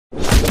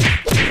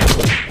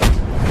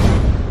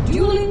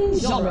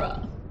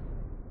genre.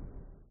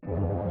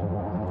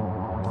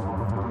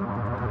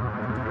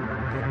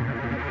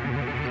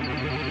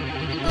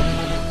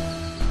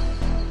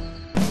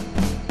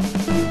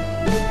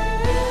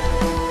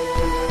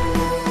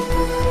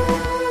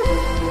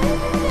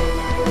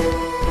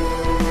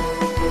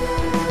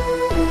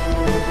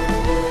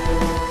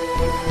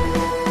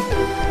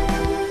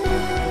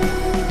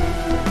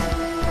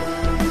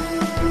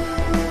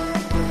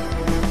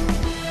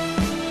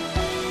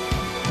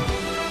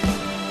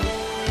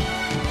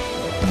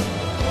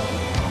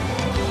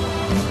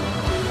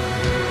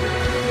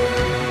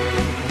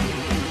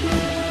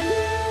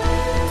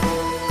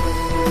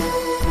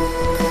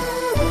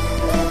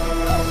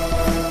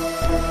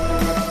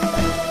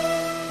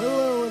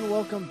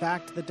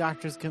 Back to the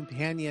Doctor's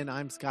Companion.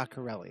 I'm Scott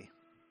Corelli.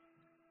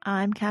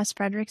 I'm Cass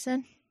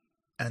Fredrickson.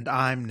 And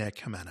I'm Nick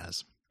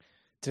Jimenez.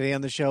 Today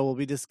on the show, we'll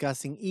be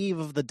discussing Eve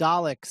of the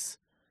Daleks,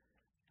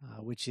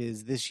 which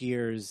is this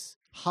year's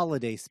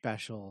holiday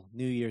special,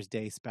 New Year's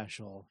Day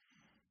special.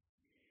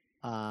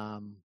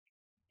 Written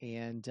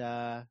by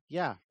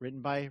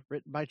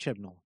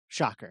Chibnall.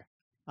 Shocker.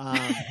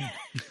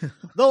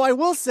 Though I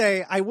will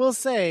say,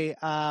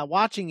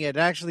 watching it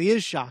actually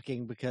is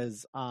shocking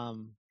because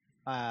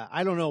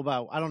I don't know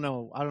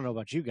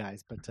about you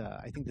guys, but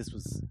I think this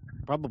was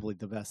probably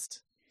the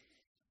best.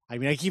 I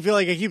mean, I feel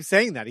like I keep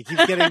saying that. He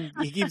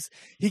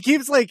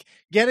keeps like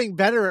getting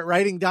better at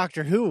writing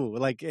Doctor Who,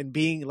 like, and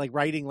being like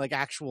writing like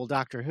actual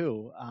Doctor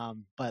Who.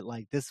 But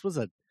like this was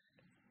a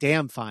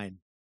damn fine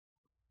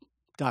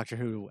Doctor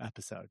Who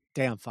episode.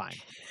 Damn fine.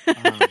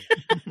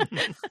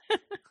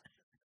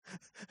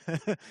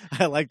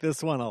 I like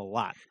this one a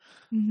lot.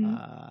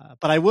 Mm-hmm.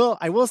 But I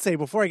will say,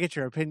 before I get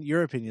your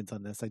opinions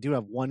on this, I do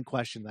have one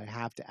question that I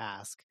have to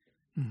ask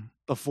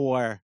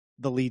before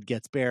the lead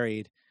gets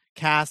buried.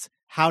 Cass,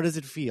 how does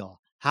it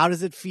feel? How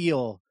does it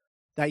feel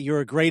that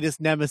your greatest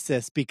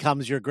nemesis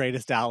becomes your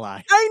greatest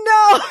ally?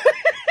 I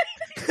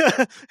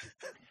know.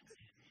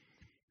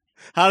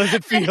 How does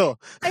it feel?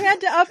 I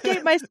had to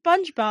update my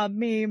SpongeBob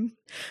meme.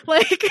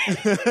 Like,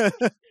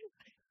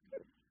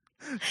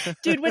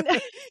 dude,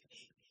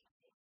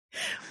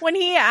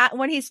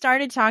 when he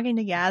started talking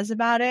to Yaz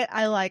about it,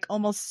 I like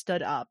almost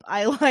stood up.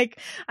 I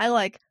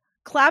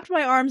clapped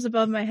my arms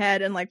above my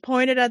head and like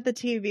pointed at the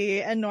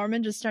TV, and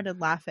Norman just started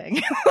laughing.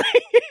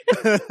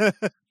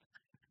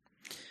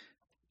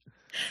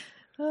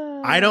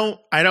 I don't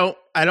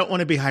want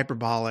to be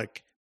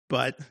hyperbolic,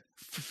 but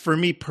for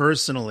me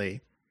personally,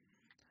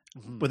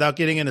 without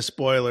getting into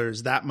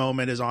spoilers, that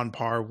moment is on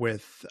par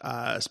with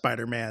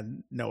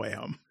Spider-Man No Way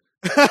Home.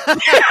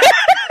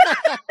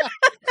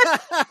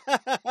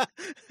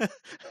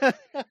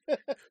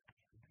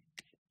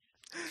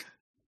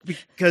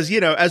 Because,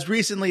 as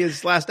recently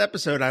as last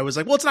episode, I was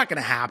like, well, it's not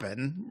going to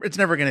happen. It's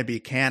never going to be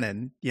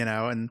canon,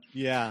 and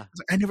yeah,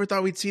 I never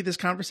thought we'd see this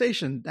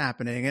conversation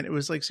happening. And it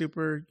was like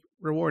super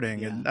rewarding.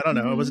 Yeah. And I don't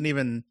know, I wasn't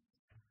even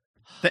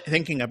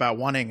thinking about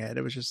wanting it.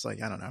 It was just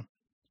like, I don't know.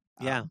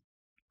 Yeah.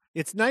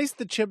 It's nice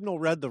that Chibnall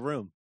read the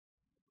room.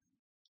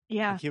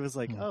 Yeah, like he was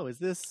like, "Oh, is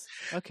this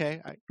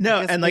okay?"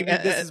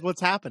 This is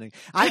what's happening.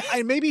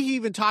 I maybe he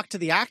even talked to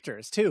the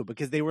actors too,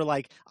 because they were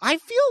like, "I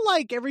feel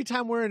like every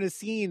time we're in a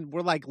scene,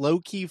 we're like low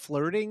key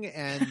flirting,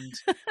 and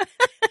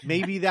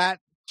maybe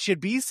that should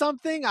be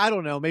something. I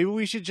don't know. Maybe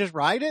we should just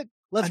write it.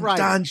 Let's write.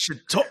 Dan it.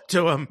 should talk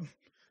to him."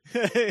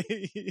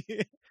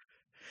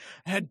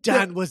 And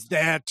Dan was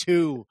there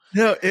too.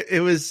 No,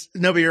 it was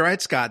no, but you're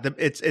right, Scott.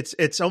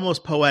 It's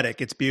almost poetic.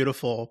 It's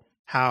beautiful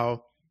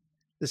how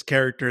this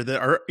character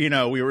that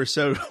we were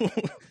so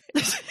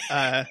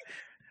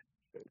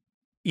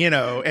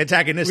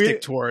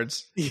antagonistic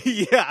towards.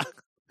 Yeah.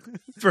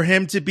 For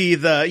him to be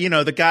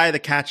the guy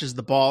that catches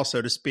the ball,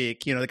 so to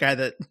speak, the guy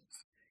that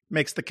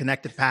makes the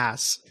connected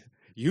pass.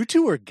 You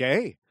two are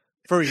gay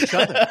for each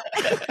other.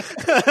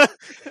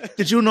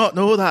 Did you not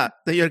know that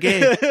you're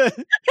gay?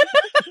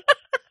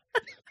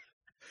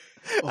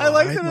 I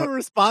like that the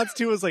response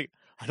to was like,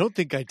 I don't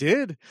think I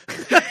did.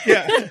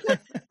 Yeah.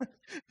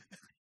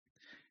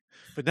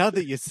 But now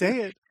that you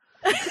say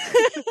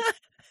it,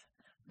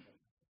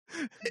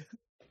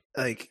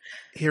 like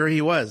here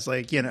he was,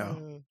 like I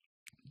don't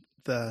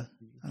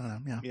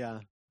know,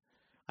 yeah.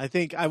 I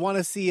think I want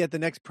to see at the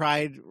next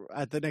Pride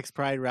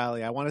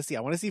rally. I want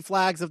to see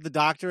flags of the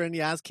Doctor and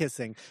Yaz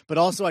kissing, but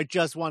also I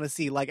just want to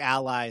see like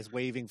allies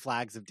waving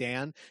flags of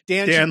Dan.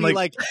 Dan should be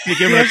like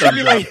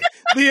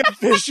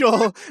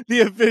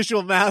the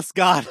official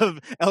mascot of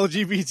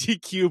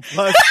LGBTQ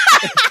plus.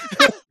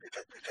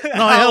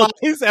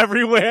 Allies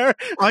everywhere.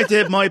 I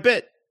did my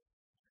bit.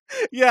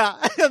 Yeah,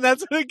 and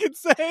that's what it can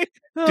say.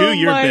 Do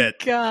your bit.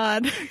 Oh my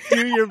God.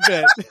 Do your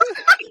bit.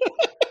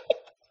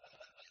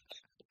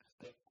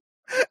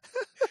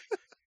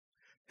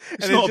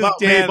 It's not about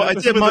Dan, me, but I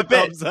did my bit.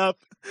 Thumbs up.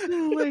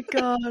 Oh my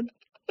God.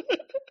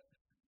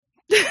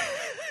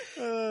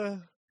 Oh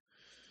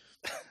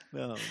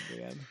man.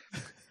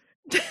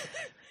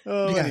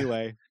 Oh, yeah.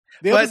 Anyway,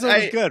 the episode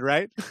was good,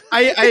 right?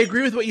 I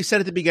agree with what you said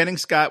at the beginning,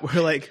 Scott.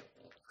 We're like,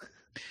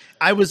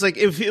 I was like,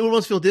 it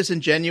almost feel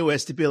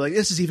disingenuous to be like,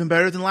 this is even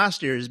better than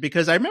last year's,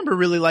 because I remember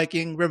really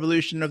liking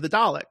Revolution of the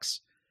Daleks.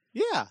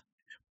 Yeah.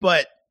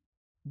 But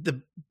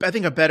I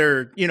think a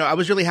better, I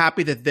was really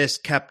happy that this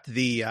kept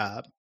the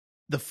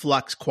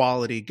Flux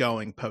quality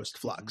going post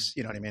Flux.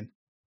 You know what I mean?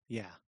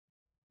 Yeah.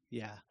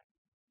 Yeah.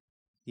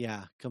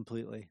 Yeah,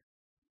 completely.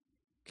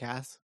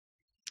 Cass?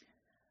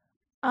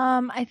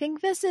 I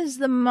think this is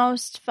the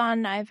most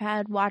fun I've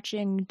had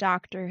watching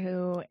Doctor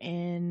Who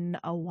in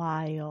a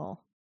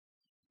while.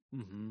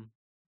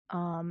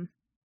 Mm-hmm.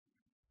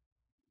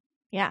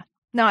 Yeah.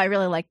 No, I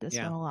really like this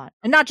one a lot.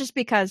 And not just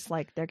because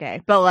like they're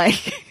gay, but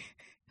like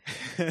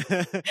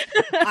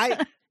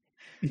I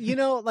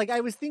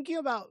was thinking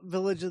about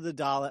Village of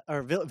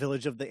the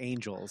Village of the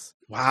Angels.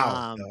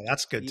 Wow.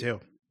 That's good too.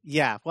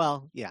 Yeah,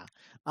 well, yeah.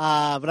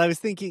 But I was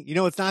thinking,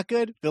 it's not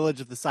good? Village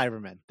of the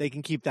Cybermen. They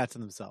can keep that to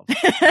themselves.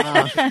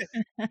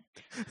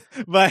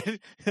 But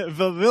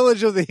the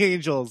Village of the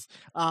Angels,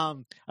 I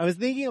was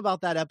thinking about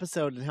that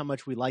episode and how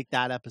much we liked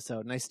that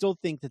episode. And I still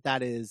think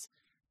that is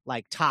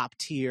like top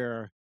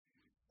tier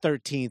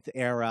 13th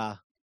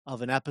era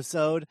of an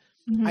episode.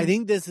 Mm-hmm. I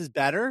think this is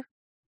better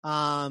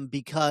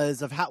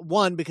because of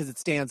because it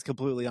stands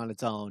completely on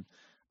its own.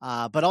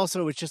 But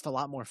also it's just a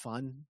lot more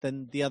fun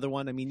than the other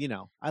one. I mean,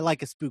 I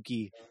like a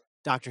spooky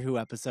Doctor Who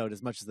episode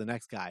as much as the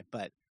next guy,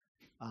 but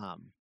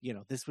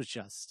this was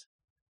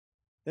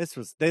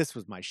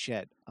my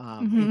shit.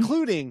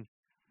 Including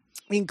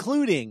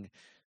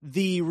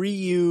the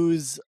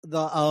reuse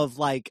of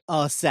like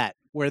a set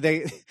where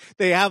they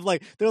have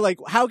like, they're like,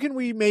 how can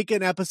we make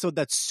an episode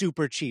that's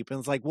super cheap? And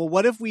it's like, well,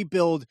 what if we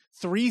build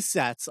 3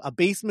 sets, a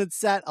basement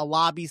set, a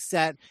lobby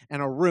set,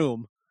 and a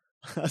room,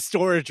 a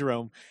storage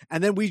room,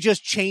 and then we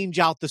just change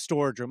out the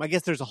storage room. I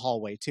guess there's a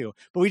hallway too,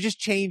 but we just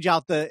change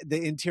out the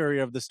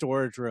interior of the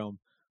storage room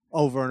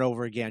over and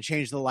over again,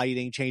 change the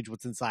lighting, change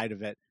what's inside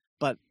of it,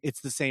 but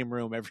it's the same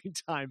room every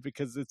time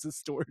because it's a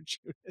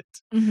storage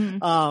unit.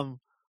 Mm-hmm.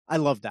 I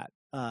love that.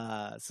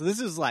 So this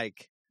was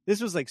like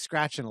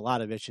scratching a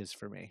lot of itches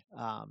for me.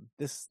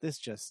 This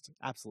just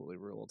absolutely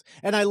ruled.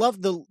 And I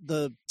love the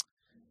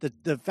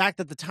fact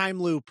that the time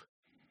loop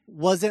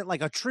wasn't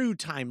like a true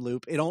time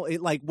loop.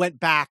 It like went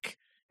back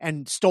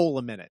and stole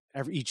a minute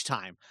each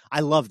time. I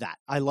love that.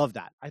 I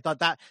thought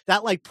that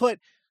like put,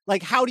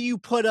 like, how do you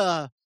put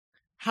a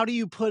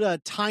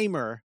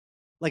timer,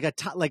 like a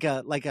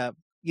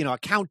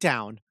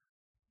countdown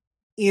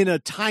in a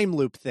time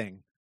loop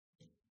thing?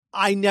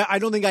 I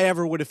don't think I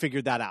ever would have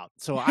figured that out.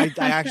 So I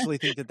actually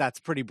think that's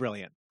pretty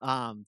brilliant.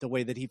 The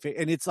way that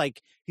and it's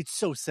like, it's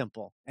so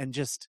simple and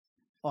just,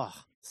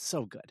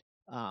 so good.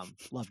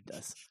 Loved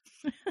this.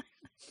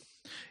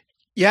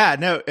 Yeah,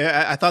 no,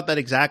 I thought that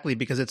exactly,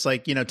 because it's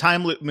like,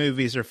 time loop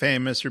movies are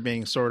famous for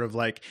being sort of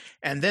like,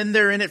 and then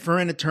they're in it for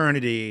an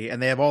eternity and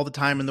they have all the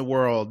time in the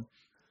world,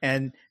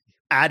 and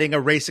adding a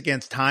race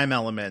against time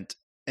element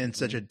in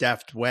such a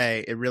deft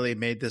way, it really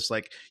made this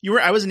like,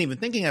 I wasn't even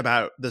thinking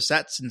about the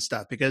sets and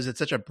stuff because it's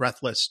such a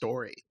breathless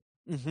story.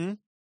 Mm-hmm.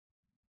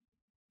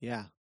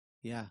 Yeah,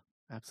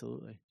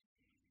 absolutely.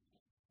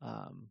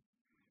 What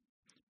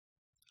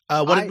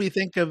did we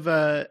think of,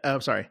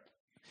 sorry.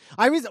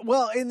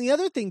 And the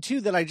other thing too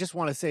that I just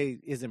want to say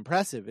is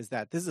impressive is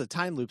that this is a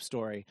time loop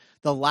story.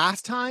 The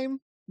last time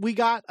we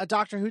got a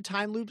Doctor Who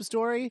time loop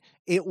story,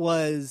 it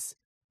was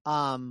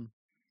Hellbent,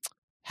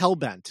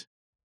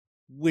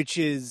 which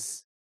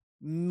is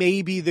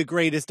maybe the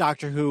greatest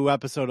Doctor Who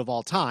episode of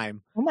all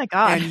time. Oh my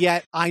God. And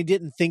yet I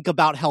didn't think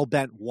about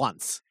Hellbent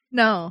once.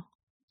 No.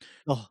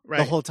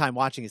 The whole time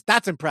watching it.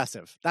 That's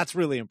impressive. That's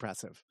really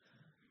impressive.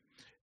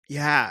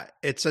 Yeah,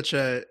 it's such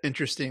a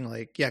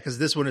interesting, because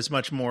this one is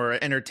much more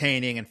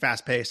entertaining and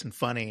fast paced and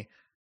funny.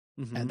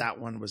 Mm-hmm. And that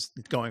one was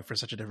going for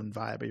such a different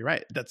vibe. But you're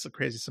right. That's a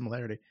crazy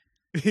similarity.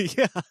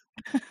 Yeah.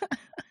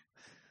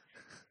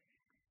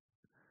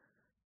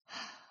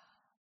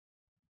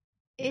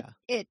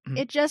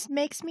 It just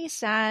makes me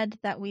sad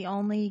that we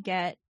only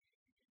get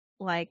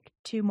like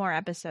 2 more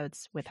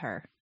episodes with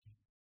her.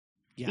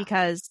 Yeah.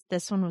 Because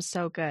this one was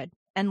so good.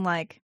 And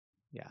like,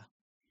 yeah,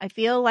 I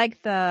feel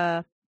like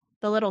the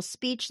little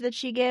speech that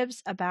she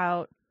gives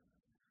about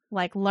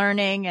like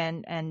learning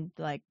and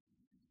like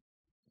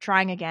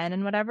trying again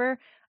and whatever,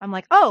 I'm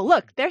like, oh,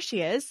 look, there she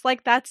is.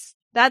 Like that's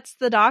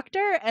the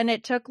Doctor. And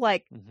it took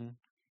like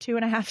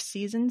 2.5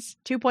 seasons,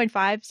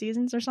 2.5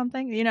 seasons or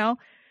something, Yeah.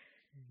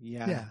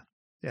 Yeah. Yeah.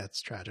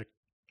 It's tragic.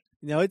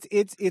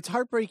 It's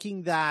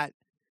heartbreaking that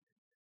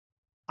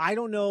I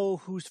don't know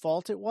whose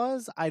fault it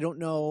was. I don't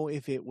know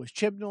if it was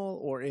Chibnall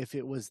or if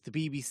it was the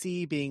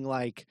BBC being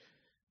like,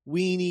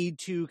 we need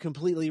to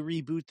completely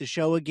reboot the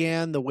show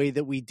again, the way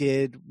that we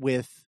did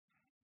with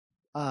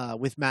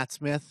Matt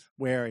Smith,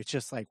 where it's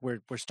just like we're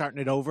starting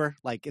it over.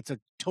 Like it's a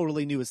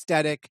totally new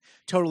aesthetic,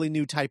 totally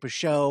new type of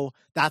show.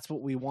 That's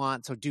what we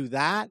want. So do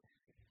that.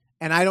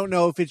 And I don't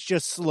know if it's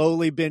just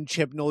slowly been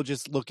Chibnall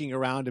just looking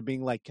around and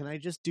being like, can I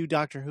just do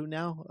Doctor Who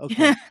now?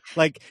 Okay.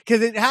 Like,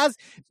 cause it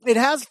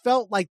has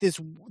felt like this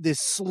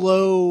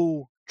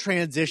slow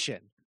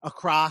transition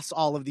across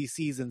all of these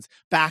seasons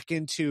back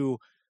into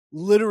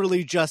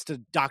literally just a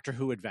Doctor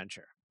Who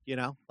adventure, you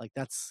know? Like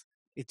that's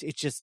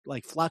it's just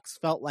like Flux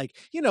felt like,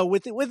 you know,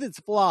 with its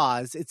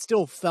flaws, it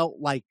still felt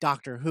like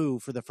Doctor Who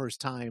for the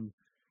first time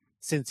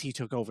since he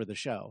took over the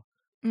show.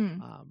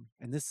 Mm.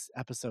 And this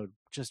episode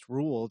just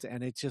ruled,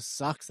 and it just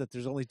sucks that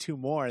there's only 2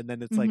 more, and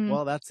then it's Mhm. like,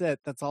 well, that's it.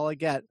 That's all I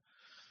get.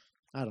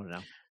 I don't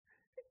know.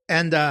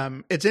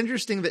 And it's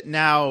interesting that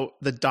now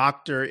the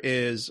Doctor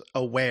is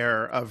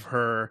aware of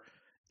her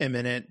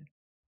imminent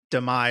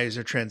demise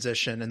or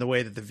transition in the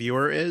way that the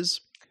viewer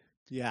is.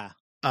 Yeah.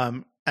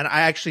 And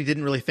I actually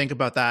didn't really think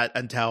about that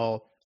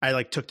until I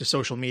like took to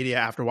social media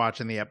after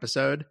watching the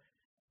episode.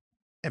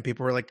 And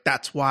people were like,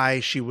 that's why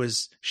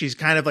she's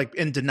kind of like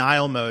in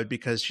denial mode,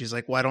 because she's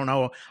like, well, I don't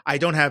know. I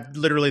don't have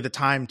literally the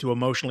time to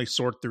emotionally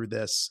sort through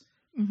this.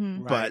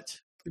 Mhm. But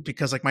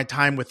because like my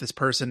time with this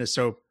person is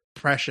so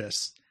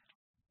precious.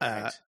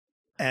 Right.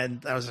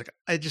 And I was like,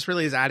 it just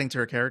really is adding to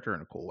her character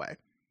in a cool way.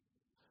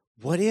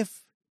 What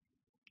if,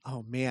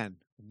 oh man,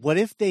 what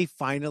if they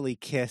finally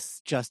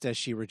kiss just as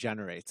she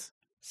regenerates?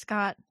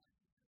 Scott,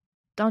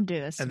 don't do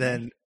this. And to me.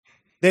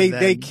 then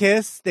They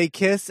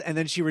kiss, and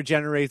then she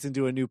regenerates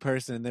into a new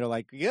person, and they're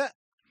like, yeah.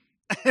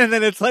 And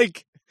then it's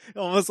like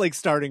almost like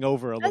starting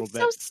over a little That's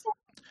bit. so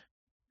sad.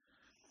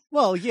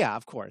 Well, yeah,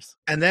 of course.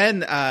 And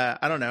then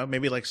I don't know,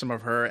 maybe like some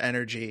of her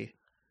energy.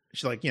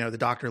 She like, you know, the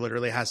Doctor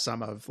literally has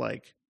some of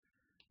like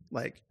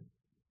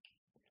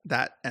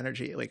that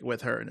energy like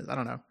with her, and I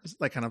don't know, it's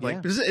like kind of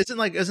like,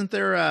 isn't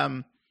there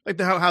like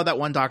how that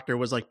one Doctor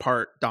was like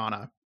part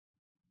Donna?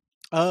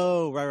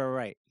 Oh,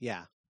 right.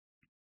 Yeah,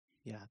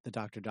 the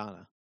Dr.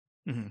 Donna.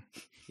 Mm-hmm.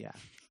 Yeah.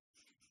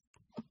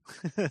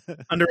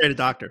 Underrated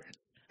Doctor.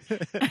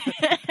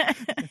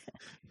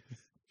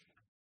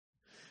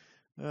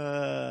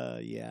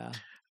 Yeah.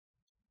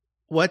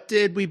 What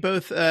did we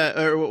both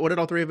or what did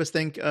all three of us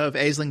think of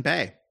Aisling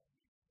Bay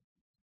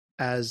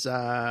as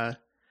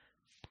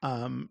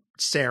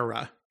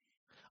Sarah?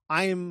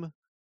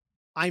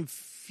 I'm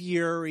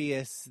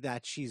furious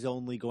that she's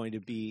only going to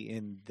be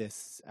in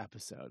this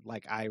episode.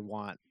 Like I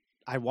wanted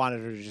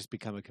her to just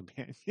become a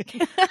companion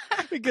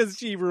because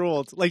she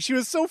ruled. Like she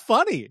was so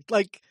funny.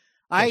 Like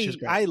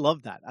I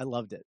loved that. I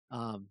loved it.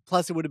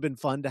 Plus it would have been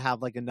fun to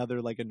have like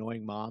another like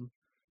annoying mom.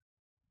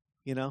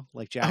 You know,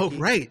 like Jackie. Oh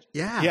right,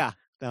 yeah. Yeah,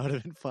 that would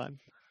have been fun.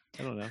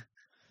 I don't know.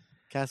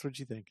 Cass, what'd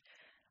you think?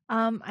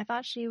 I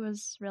thought she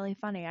was really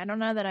funny. I don't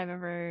know that I've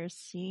ever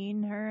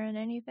seen her in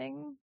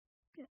anything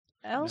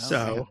else.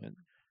 So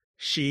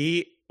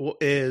she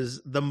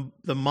is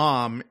the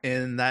mom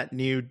in that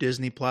new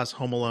Disney Plus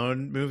Home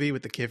Alone movie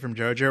with the kid from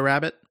Jojo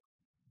Rabbit.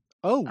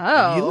 Oh.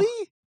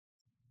 Really?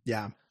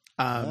 Yeah.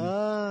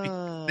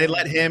 They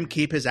let him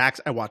keep his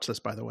accent. I watched this,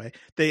 by the way.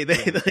 They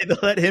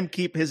let him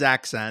keep his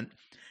accent,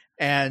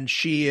 and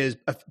she is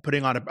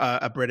putting on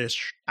a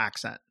British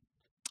accent.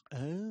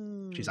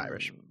 Oh, she's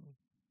Irish.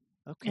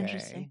 Okay,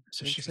 interesting.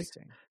 So she's like,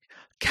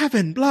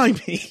 Kevin,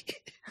 blimey.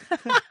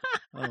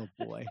 Oh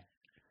boy.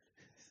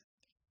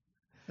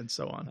 And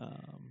so on.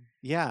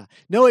 Yeah.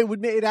 No,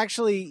 it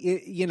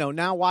actually, you know,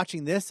 now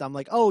watching this, I'm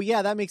like, oh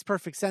yeah, that makes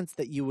perfect sense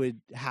that you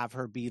would have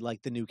her be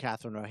like the new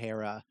Catherine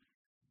O'Hara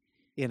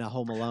in a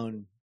Home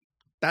Alone.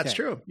 That's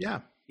true.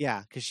 Yeah.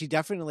 Yeah. Cause she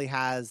definitely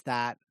has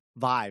that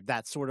vibe,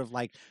 that sort of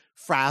like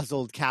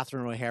frazzled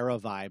Catherine O'Hara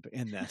vibe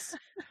in this.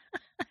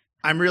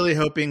 I'm really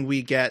hoping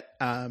we get,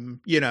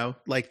 you know,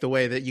 like the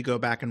way that you go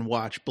back and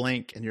watch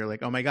Blink and you're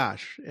like, oh my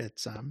gosh,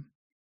 it's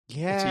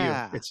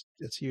yeah,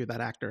 it's you, that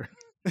actor.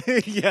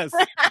 Yes.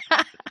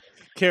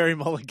 Carey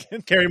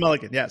Mulligan. Carey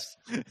Mulligan, yes.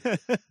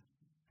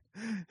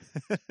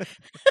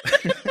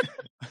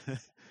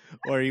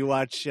 Or you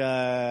watch what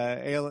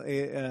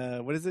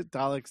is it?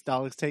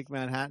 Daleks Take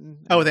Manhattan.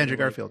 Oh, with Andrew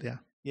Garfield, yeah.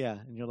 Yeah,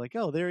 and you're like,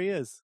 oh, there he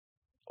is.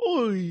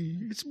 Oi,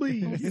 it's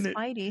me.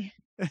 Spidey.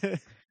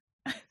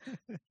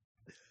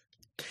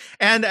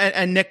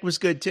 And Nick was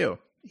good too.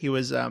 He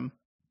was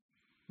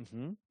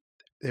Mm-hmm.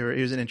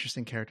 he was an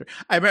interesting character.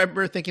 I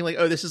remember thinking like,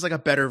 oh, this is like a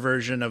better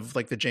version of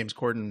like the James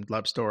Corden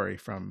love story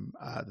from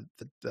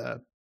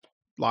the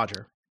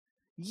Lodger.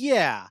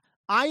 Yeah,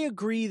 I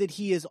agree that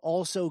he is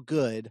also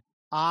good.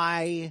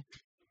 I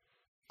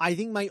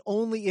think my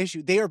only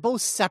issue, they are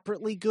both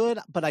separately good,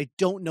 but I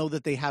don't know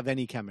that they have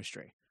any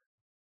chemistry.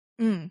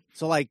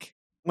 So like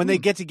when they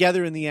get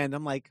together in the end,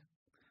 I'm like,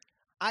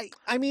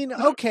 I mean,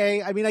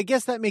 okay. I mean, I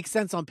guess that makes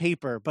sense on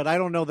paper, but I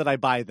don't know that I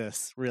buy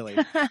this really.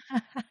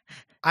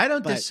 I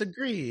don't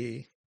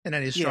disagree in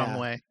any strong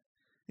way.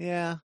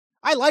 Yeah.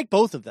 I like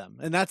both of them,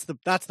 and that's the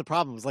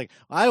problem. It's like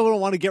I don't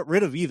want to get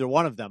rid of either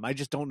one of them. I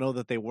just don't know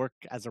that they work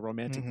as a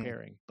romantic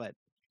pairing, but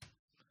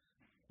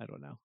I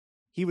don't know.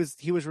 He was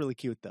really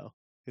cute though.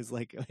 He was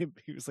like I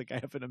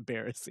have an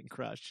embarrassing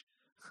crush.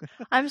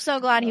 I'm so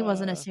glad he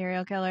wasn't a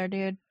serial killer,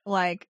 dude.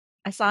 Like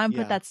I saw him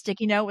put that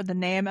sticky note with the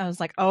name. I was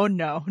like, oh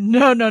no.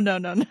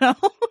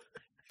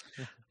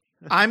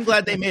 I'm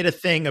glad they made a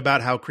thing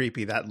about how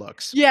creepy that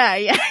looks. Yeah.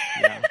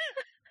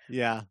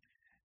 Yeah.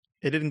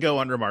 It didn't go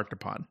unremarked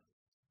upon.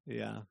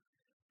 Yeah.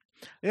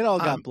 It all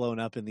got blown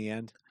up in the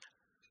end.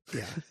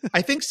 Yeah.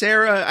 I think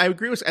Sarah, I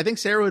agree with, I think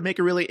Sarah would make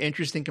a really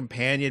interesting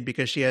companion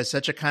because she has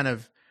such a kind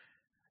of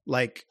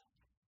like,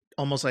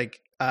 almost like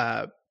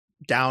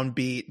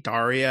downbeat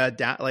Daria,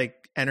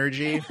 like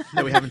energy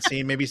that we haven't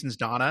seen maybe since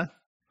Donna.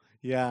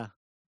 Yeah.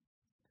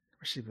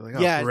 Where she'd be like,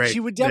 oh, Yeah, great. she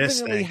would this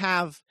definitely thing.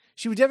 have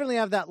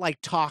that like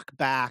talk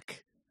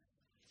back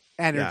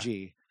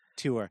energy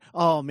to her.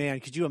 Oh man,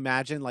 could you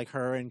imagine like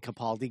her and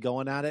Capaldi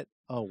going at it?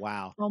 Oh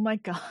wow. Oh my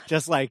god.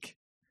 Just like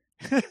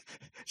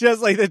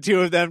the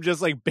two of them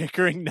just like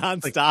bickering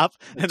nonstop.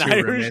 the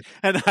two roommates.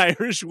 An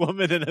Irish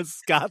woman and a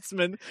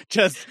Scotsman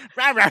just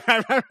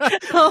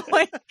Oh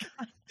my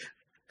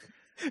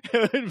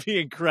it would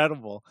be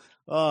incredible.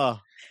 Oh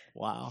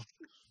wow.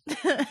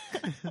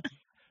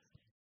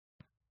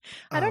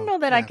 I don't know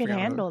that I could forgot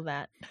what it was. handle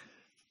that.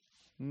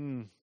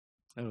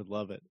 I would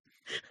love it.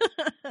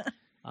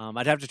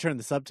 I'd have to turn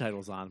the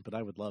subtitles on, but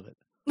I would love it.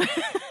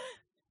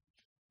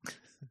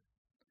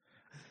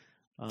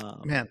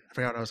 Man, I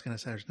forgot what I was going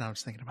to say. Now I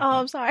was thinking Oh, about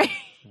I'm sorry.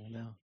 I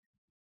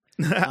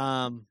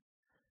know.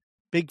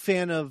 Big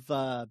fan of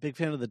the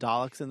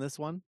Daleks in this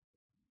one.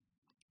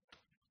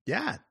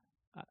 Yeah.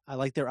 I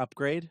like their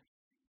upgrade,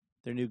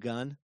 their new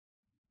gun.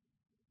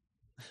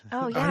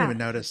 Oh I yeah. didn't even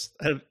notice.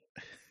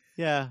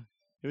 Yeah,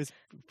 it was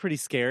pretty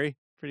scary.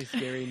 Pretty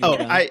scary. New Oh,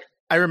 gun.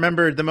 I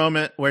remembered the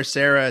moment where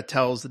Sarah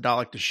tells the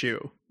Dalek to shoo.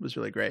 It was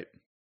really great.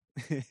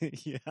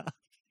 Yeah.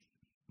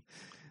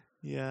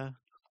 Yeah.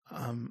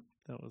 Um,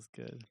 That was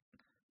good.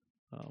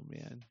 Oh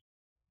man.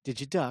 Did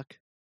you duck?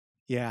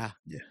 Yeah.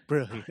 Yeah.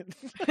 Brilliant.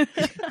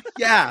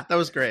 yeah, that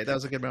was great. That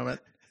was a good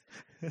moment.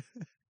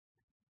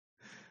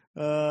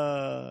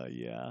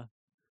 Yeah.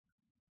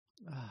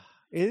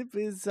 It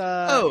was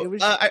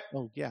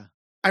yeah.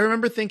 I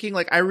remember thinking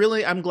like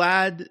I'm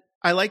glad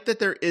I like that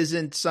there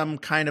isn't some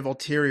kind of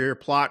ulterior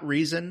plot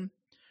reason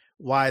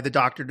why the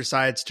Doctor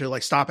decides to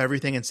like stop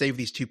everything and save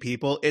these two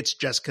people. It's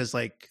just because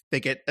like they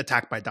get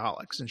attacked by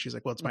Daleks and she's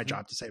like, well, it's my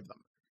job to save them.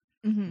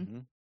 Mm-hmm.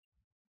 I'm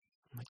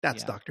like,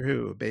 that's Doctor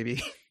Who,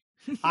 baby.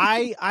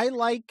 I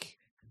like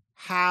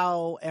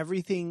how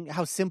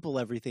simple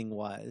everything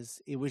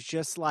was. It was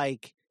just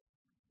like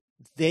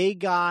they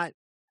got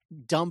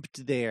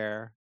dumped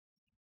there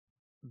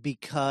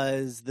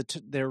because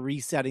they're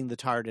resetting the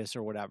TARDIS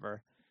or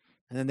whatever.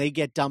 And then they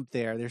get dumped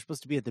there. They're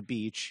supposed to be at the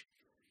beach,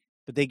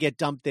 but they get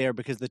dumped there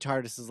because the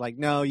TARDIS is like,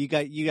 no, you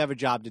have a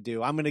job to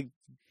do. I'm gonna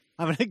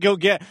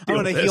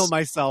heal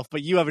myself,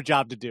 but you have a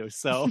job to do.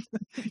 So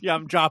yeah,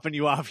 I'm dropping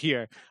you off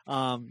here.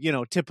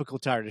 Typical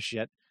TARDIS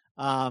shit.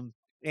 And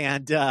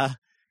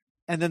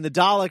then the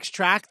Daleks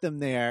track them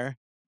there,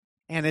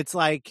 and it's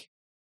like,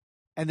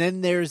 and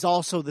then there's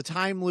also the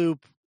time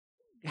loop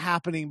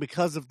happening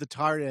because of the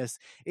TARDIS.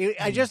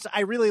 I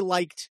really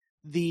liked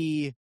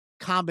the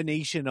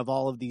combination of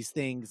all of these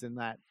things, and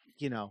that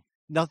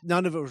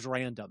none of it was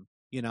random.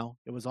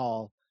 It was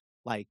all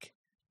like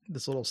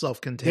this little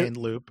self-contained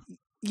loop.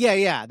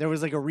 Yeah. There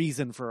was like a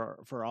reason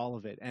for all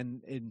of it,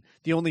 and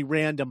the only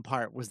random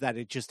part was that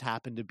it just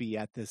happened to be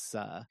at this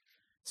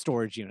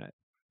storage unit.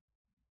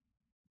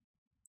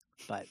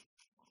 But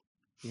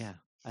yeah,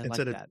 I like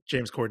that.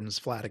 James Corden's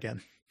flat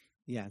again.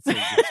 Yeah, it's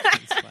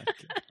James flat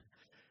again.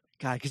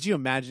 God, could you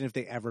imagine if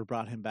they ever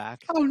brought him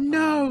back? Oh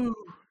no!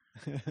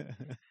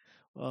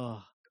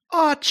 Oh,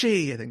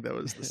 Archie, I think that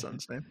was the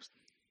son's name.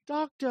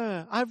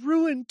 Doctor, I've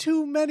ruined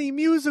too many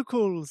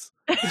musicals.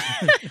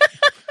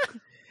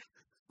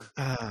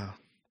 They're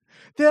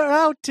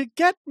out to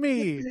get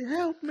me.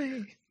 Help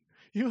me!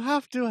 You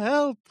have to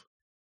help.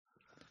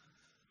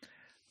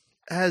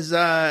 Has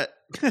the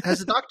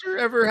Doctor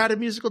ever had a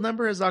musical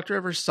number? Has the Doctor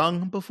ever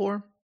sung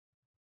before?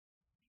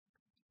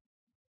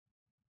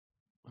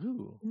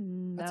 Ooh,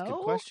 No? that's a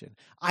good question.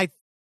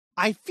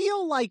 I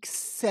feel like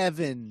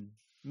Seven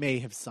may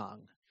have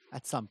sung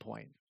at some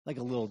point, like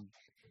a little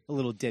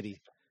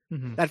ditty.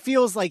 Mm-hmm. That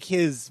feels like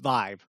his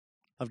vibe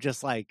of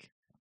just like,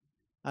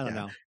 I don't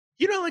know.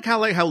 Like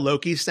how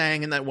Loki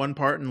sang in that one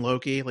part in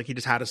Loki, like he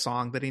just had a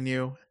song that he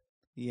knew.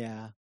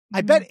 Yeah, Mm-hmm.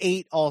 I bet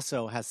 8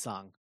 also has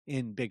sung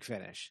in Big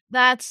Finish.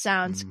 That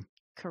sounds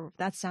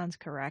that sounds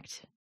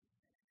correct.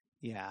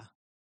 Yeah.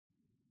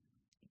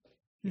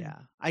 Yeah.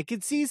 I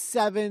could see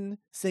 7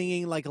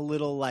 singing like a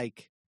little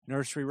like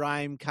nursery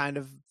rhyme kind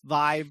of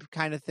vibe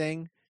kind of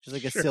thing. Just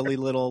like a silly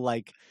little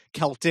like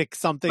Celtic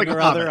something like or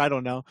other. I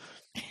don't know.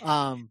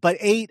 But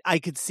 8 I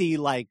could see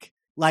like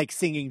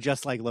singing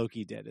just like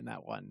Loki did in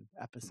that one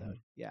episode.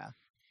 Yeah.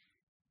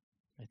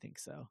 I think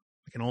so.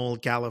 Like an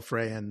old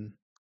Gallifreyan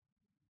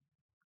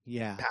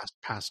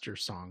pastor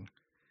song.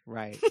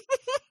 Right.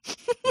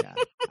 Yeah.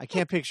 I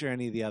can't picture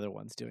any of the other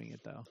ones doing it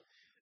though.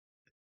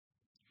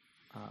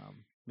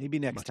 Maybe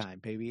next time,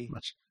 baby.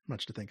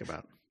 Much to think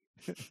about.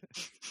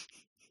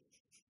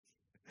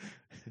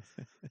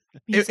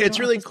 Musical It's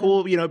really episode.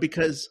 cool,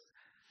 because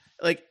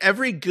like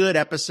every good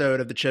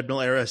episode of the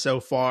Chibnall era so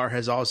far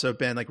has also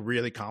been like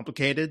really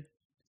complicated,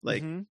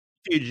 like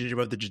Fugitive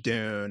of the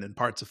Jadoon and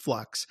parts of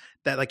Flux.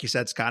 That, like you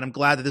said, Scott, I'm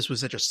glad that this was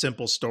such a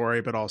simple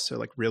story, but also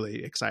like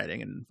really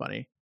exciting and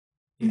funny.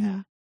 Yeah. Mm-hmm.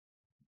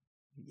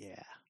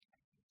 Yeah.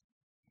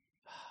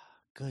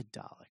 good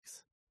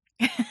Daleks.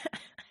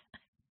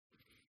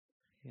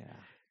 Yeah.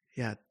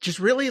 Yeah, just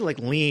really like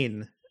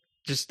lean.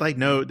 Just like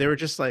no, they were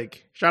just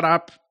like, shut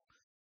up.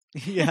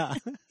 Yeah.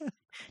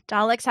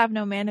 Daleks have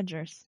no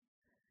managers.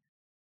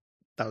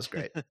 That was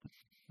great.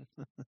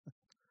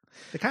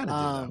 They kind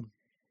of do though.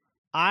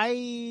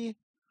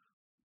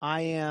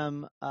 I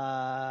am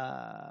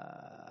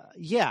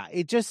yeah,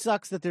 it just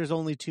sucks that there's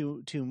only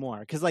two more,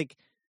 because like,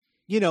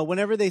 you know,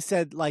 whenever they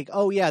said like,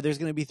 oh yeah, there's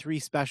going to be 3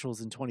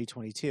 specials in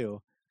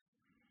 2022,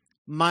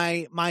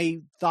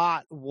 my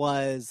thought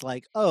was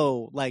like,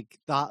 oh, like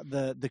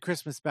the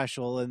Christmas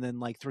special and then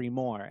like 3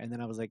 more, and then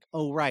I was like,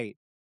 oh right,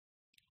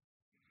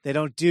 they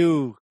don't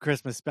do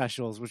Christmas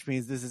specials, which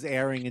means this is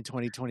airing in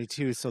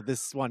 2022, so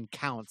this one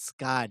counts.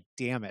 God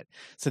damn it.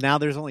 So now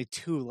there's only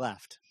 2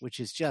 left, which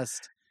is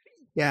just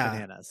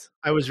bananas.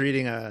 I was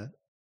reading a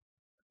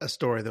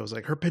story that was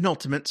like her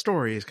penultimate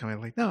story is coming.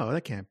 Like, no,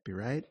 that can't be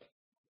right.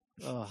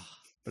 Ugh,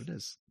 but it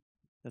is.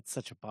 That's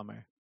such a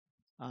bummer.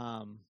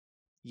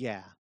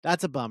 Yeah,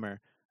 that's a bummer.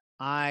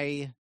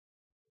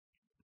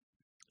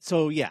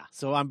 So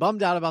I'm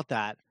bummed out about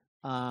that.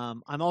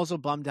 I'm also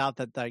bummed out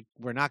that like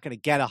we're not going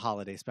to get a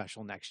holiday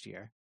special next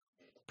year,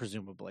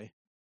 presumably,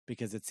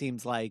 because it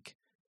seems like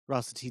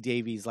Russell T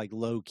Davies like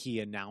low key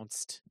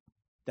announced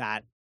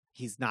that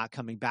he's not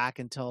coming back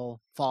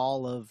until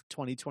fall of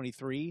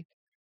 2023.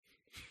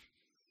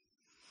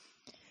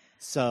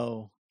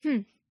 So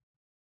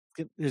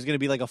there's going to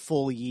be like a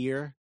full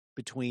year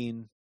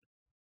between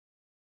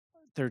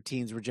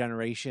 13's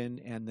regeneration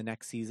and the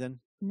next season.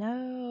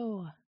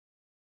 No.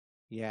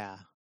 Yeah.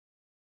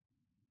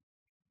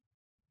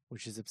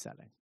 Which is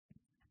upsetting.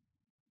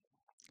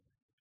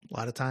 A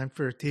lot of time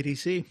for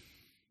TDC.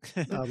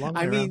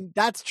 I mean,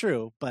 that's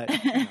true, but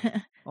you know,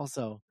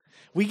 also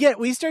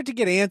we start to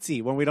get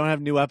antsy when we don't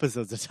have new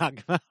episodes to talk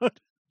about.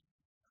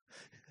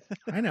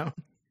 I know.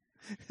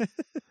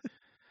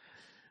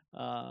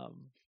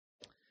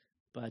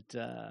 But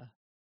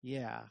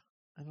yeah,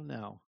 I don't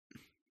know.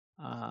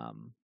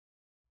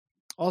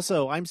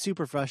 Also, I'm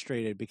super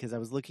frustrated because I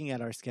was looking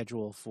at our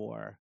schedule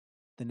for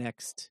the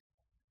next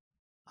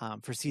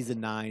for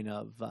season 9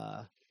 of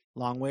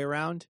Long Way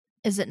Around.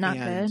 Is it not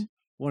good?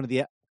 One of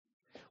the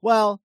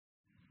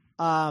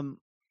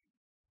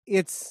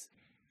it's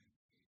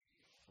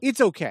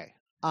okay.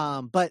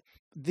 But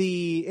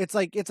it's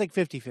like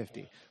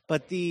 50-50.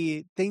 But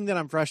the thing that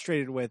I'm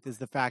frustrated with is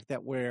the fact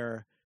that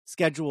we're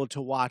scheduled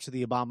to watch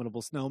The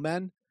Abominable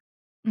Snowmen,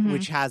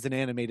 which has an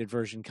animated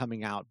version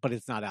coming out, but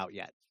it's not out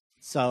yet.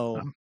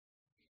 So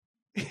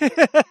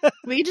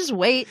we just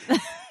wait.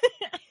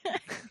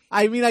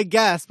 I mean, I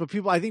guess, but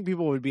I think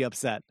people would be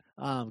upset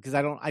because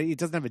it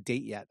doesn't have a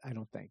date yet. I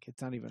don't think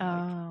it's not even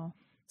like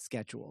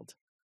scheduled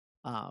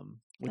with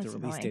That's a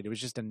release annoying. date. It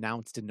was just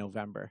announced in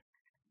November.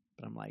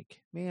 But I'm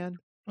like, man.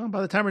 Well,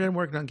 by the time we're done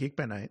working on Geek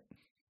by Night,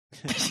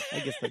 I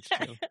guess that's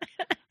true.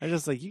 I'm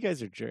just like, you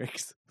guys are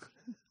jerks.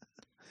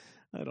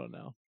 I don't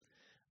know.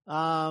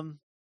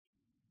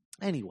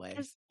 Anyway.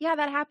 Yeah,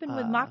 that happened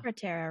with Makra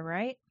Terra,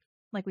 right?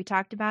 Like we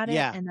talked about it,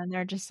 yeah. And then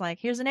they're just like,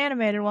 here's an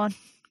animated one.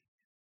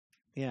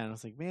 Yeah, and I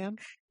was like, man,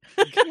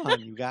 come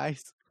on, you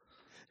guys.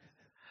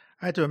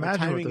 I had to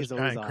imagine what those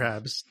giant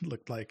crabs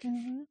looked like.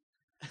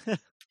 Mm-hmm.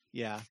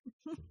 Yeah.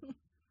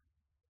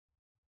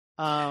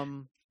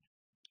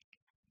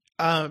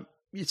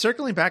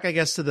 Circling back, I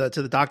guess, to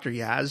the Dr.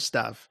 Yaz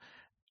stuff.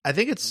 I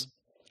think it's.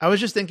 I was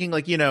just thinking,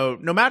 like, you know,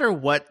 no matter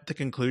what the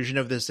conclusion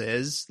of this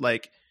is,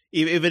 like,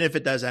 even if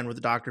it does end with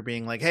the Doctor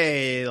being like,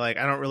 "Hey, like,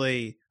 I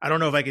don't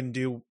know if I can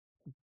do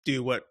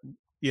what,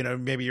 you know,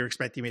 maybe you're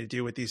expecting me to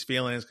do with these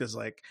feelings because,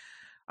 like,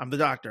 I'm the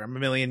Doctor, I'm a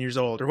million years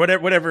old, or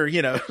whatever,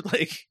 you know,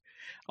 like."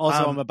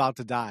 Also, I'm about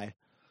to die.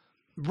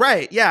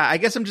 Right? Yeah. I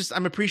guess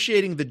I'm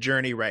appreciating the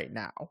journey right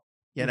now.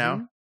 You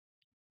know,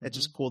 it's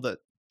just cool that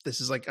this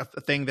is like a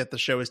thing that the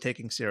show is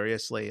taking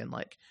seriously and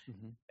like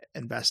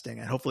investing,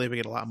 and hopefully we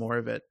get a lot more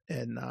of it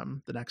in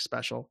the next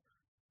special.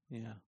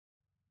 Yeah,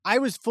 I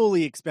was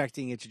fully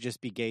expecting it to just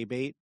be gay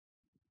bait.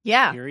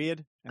 Yeah,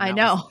 period. And I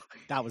know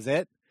that was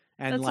it.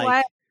 And that's like, why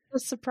I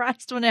was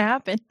surprised when it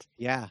happened.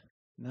 Yeah,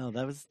 no,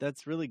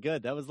 that's really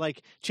good. That was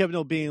like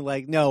Chibnall being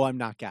like, "No, I'm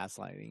not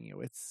gaslighting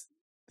you.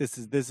 This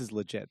is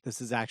legit.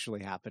 This is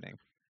actually happening.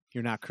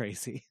 You're not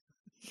crazy."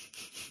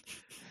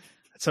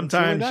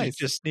 Sometimes really nice.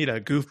 You just need a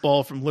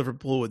goofball from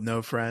Liverpool with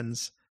no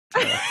friends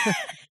to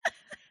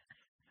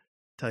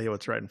tell you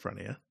what's right in front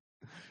of you.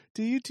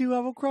 Do you two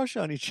have a crush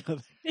on each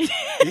other?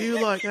 Do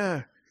you like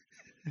her?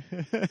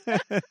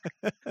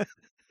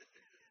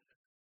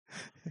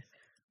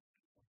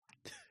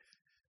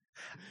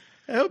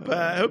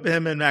 I hope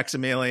him and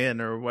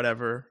Maximilian or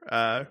whatever.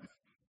 I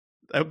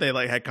hope they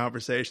like had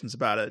conversations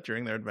about it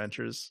during their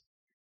adventures.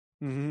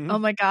 Oh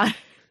my god!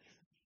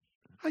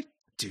 I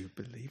do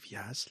believe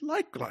Yaz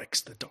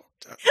likes the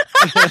Doctor.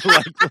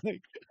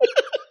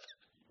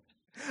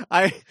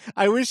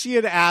 I wish he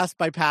had asked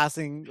by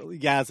passing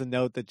Yaz a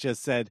note that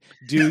just said,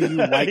 "Do you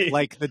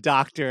like the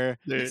Doctor?"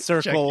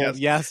 Circle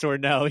yes or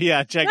no.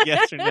 Yeah, check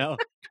yes or no.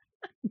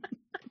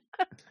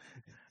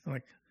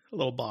 Like a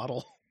little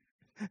bottle.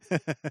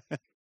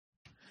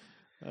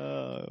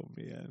 Oh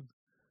man.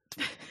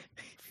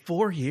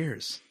 4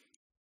 years.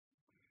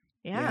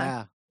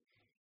 Yeah.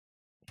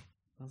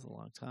 That was a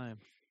long time.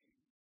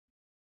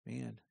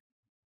 Man.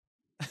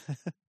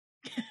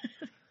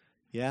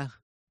 Yeah.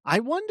 I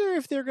wonder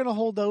if they're going to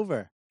hold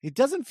over. It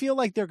doesn't feel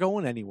like they're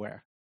going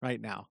anywhere right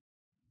now.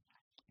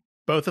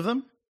 Both of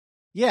them?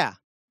 Yeah.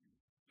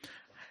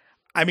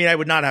 I mean, I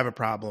would not have a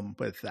problem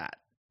with that.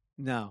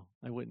 No,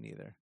 I wouldn't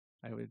either.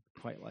 I would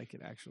quite like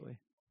it, actually.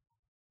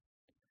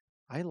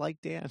 I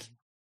like Dan.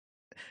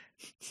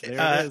 There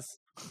it is.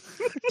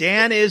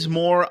 Dan is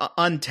more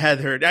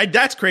untethered.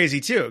 That's crazy,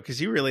 too,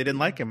 because you really didn't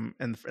like him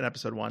in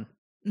episode 1.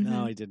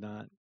 No, I did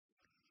not.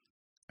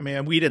 I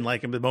mean, we didn't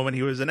like him the moment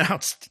he was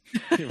announced.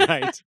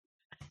 Right.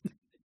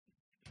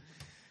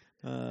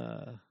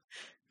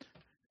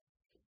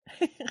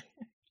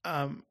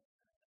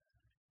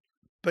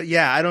 But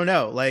yeah, I don't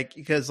know. Like,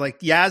 because like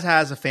Yaz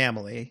has a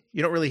family.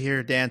 You don't really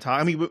hear Dan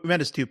talk. I mean, we met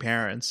his 2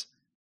 parents,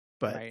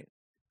 but right.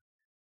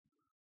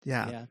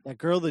 yeah. That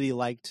girl that he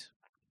liked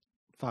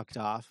fucked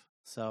off.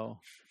 So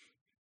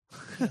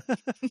I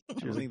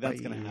don't think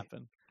that's going to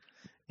happen.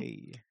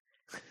 Hey.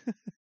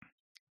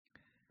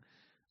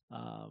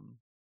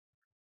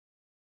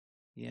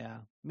 Yeah,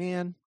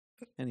 man.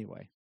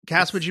 Anyway,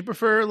 Cass, would you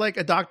prefer like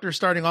a doctor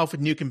starting off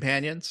with new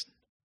companions?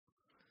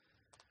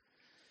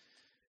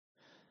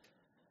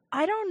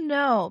 I don't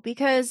know,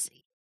 because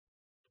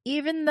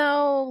even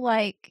though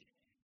like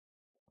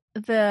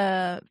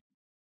the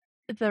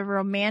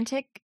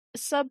romantic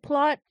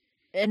subplot,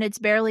 and it's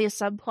barely a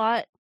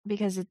subplot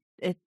because it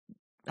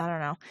I don't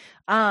know,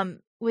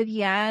 with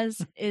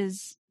Yaz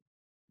is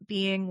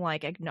being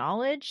like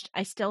acknowledged,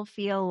 I still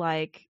feel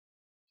like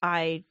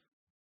I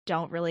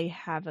don't really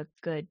have a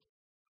good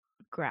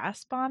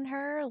grasp on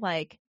her,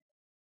 like,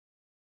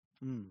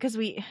 because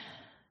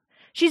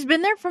she's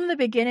been there from the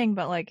beginning,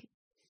 but like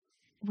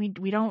we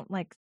don't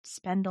like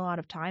spend a lot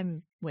of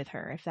time with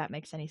her, if that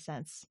makes any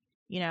sense,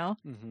 you know?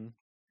 Mm-hmm.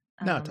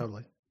 No,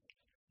 totally.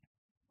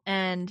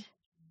 And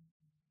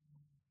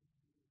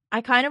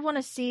I kind of want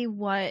to see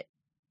what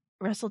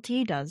Russell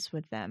T does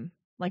with them,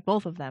 like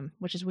both of them,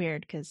 which is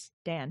weird because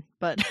Dan,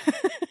 but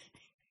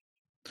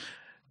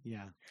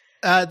yeah.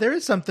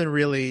 There's something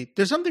really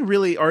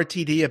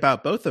RTD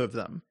about both of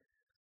them.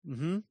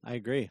 Mm-hmm. I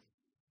agree.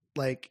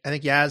 Like, I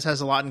think Yaz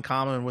has a lot in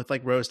common with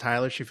like Rose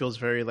Tyler. She feels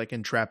very like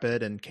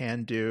intrepid and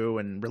can do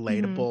and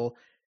relatable.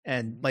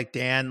 And like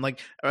Dan,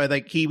 like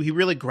he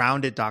really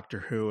grounded Doctor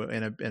Who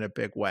in a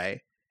big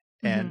way,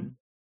 and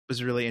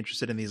was really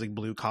interested in these like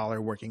blue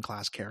collar working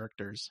class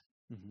characters.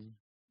 Mm-hmm.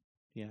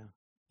 Yeah,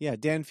 yeah.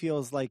 Dan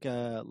feels like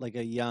a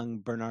young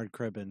Bernard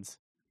Cribbins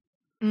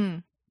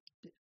in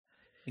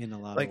a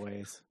lot of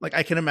ways. Like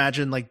I can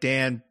imagine like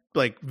Dan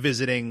like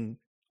visiting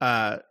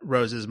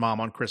Rose's mom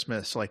on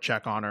Christmas to like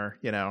check on her,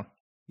 you know.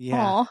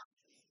 Yeah.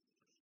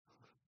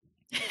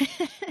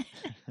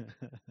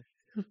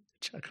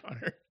 Check on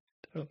her.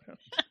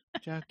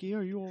 Jackie,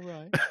 are you all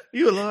right?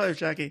 You alive,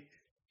 Jackie?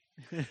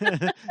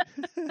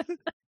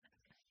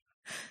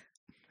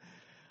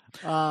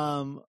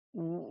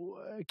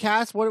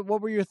 Cass,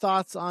 what were your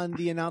thoughts on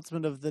the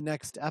announcement of the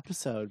next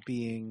episode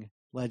being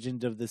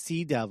Legend of the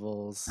Sea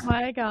Devils?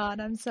 My God,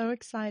 I'm so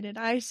excited.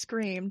 I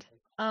screamed.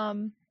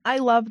 I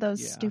love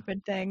those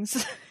stupid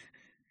things.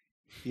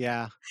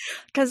 Yeah.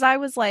 Because I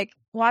was like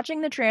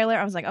watching the trailer,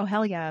 I was like, oh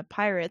hell yeah,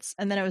 pirates.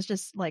 And then it was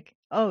just like,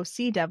 oh,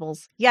 sea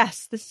devils.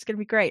 Yes, this is gonna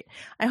be great.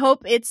 I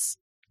hope it's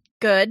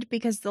good,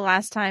 because the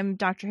last time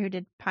Doctor Who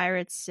did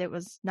pirates, it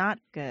was not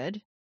good.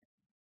 It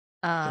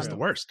was the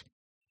worst.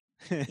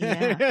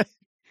 Yeah.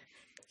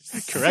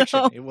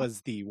 Correction. It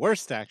was the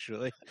worst,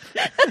 actually.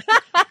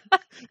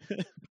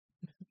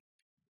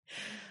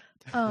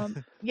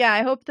 Yeah,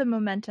 I hope the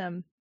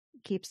momentum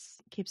keeps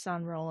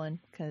on rolling,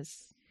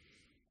 because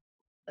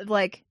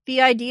like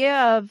the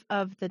idea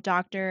of the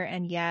Doctor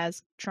and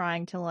Yaz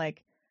trying to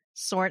like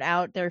sort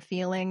out their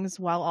feelings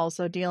while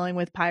also dealing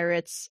with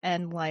pirates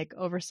and like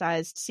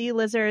oversized sea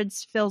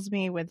lizards fills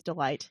me with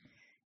delight,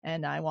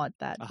 and I want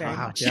that very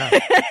much. Yeah.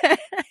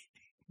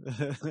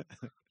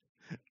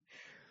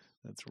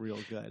 That's real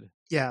good.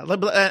 Yeah,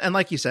 and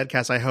like you said,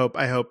 Cass, I hope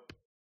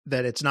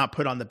that it's not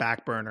put on the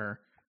back burner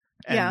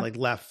and like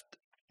left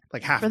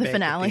like half for the baked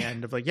finale at the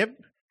end of like,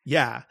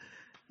 yeah.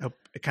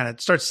 It kind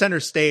of starts center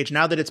stage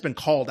now that it's been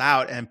called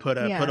out and put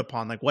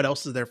upon. Like, what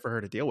else is there for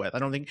her to deal with? I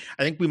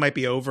think we might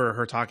be over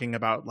her talking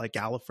about like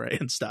Gallifrey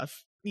and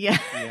stuff. Yeah.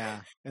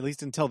 At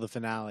least until the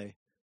finale,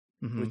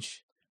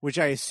 which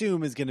I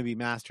assume is going to be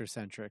master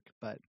centric,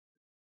 but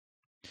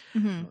I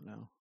don't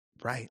know.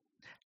 Right.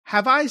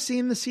 Have I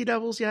seen the Sea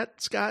Devils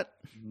yet, Scott?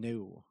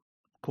 No.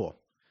 Cool.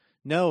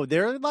 No,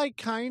 they're like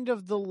kind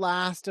of the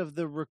last of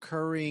the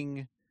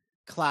recurring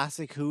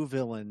classic Who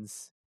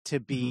villains to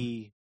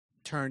be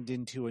turned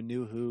into a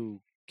new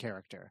Who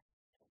character.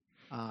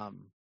 I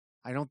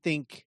don't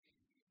think,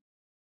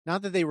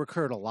 not that they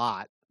recurred a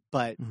lot,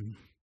 but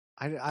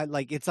I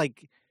like, it's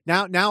like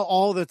now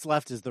all that's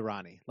left is the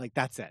Rani. Like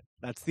that's it.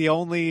 That's the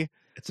only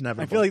It's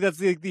inevitable. I feel like that's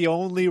the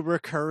only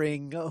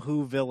recurring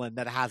Who villain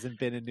that hasn't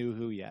been in New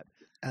Who yet.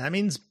 And that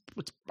means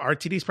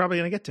RTD's probably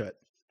going to get to it.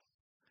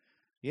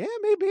 Yeah,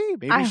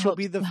 maybe I she'll hope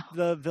be so.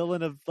 the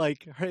villain of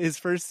like his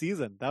first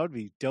season. That would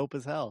be dope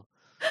as hell.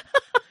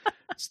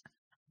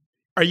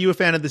 Are you a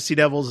fan of the Sea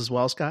Devils as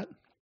well, Scott?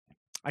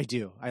 I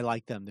do. I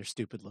like them. They're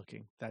stupid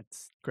looking.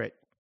 That's Great.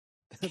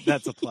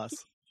 that's a plus.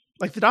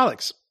 Like the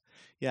Daleks.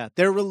 Yeah,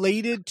 they're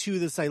related to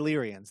the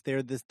Silurians.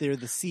 They're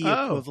the sea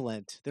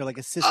equivalent. They're like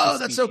a sister species.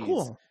 That's so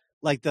cool.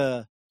 Like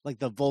the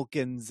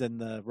Vulcans and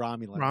the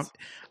Romulans.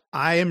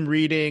 I am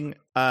reading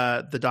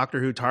the Doctor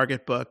Who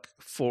Target book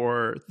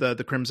for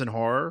the Crimson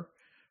Horror,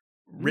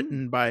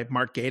 written by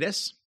Mark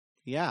Gatiss.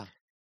 Yeah.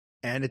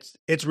 And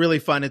it's really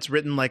fun. It's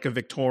written like a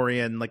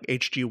Victorian, like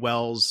H.G.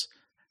 Wells,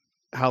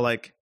 how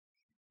like,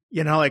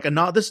 you know, like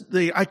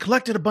I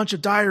collected a bunch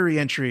of diary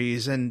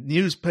entries and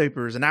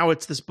newspapers, and now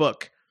it's this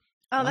book.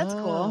 Oh, that's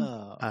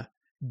cool.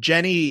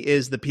 Jenny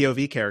is the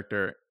POV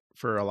character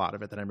for a lot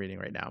of it that I'm reading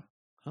right now.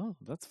 Oh,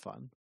 that's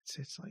fun.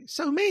 It's like,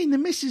 so me and the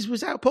missus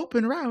was out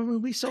popping around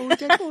when we saw a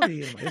dead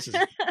body. Like, this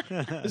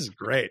is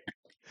great.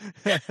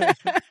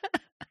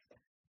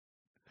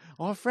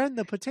 Our friend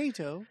the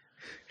potato.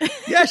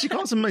 Yeah, she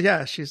calls him.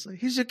 Yeah, she's like,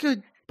 he's a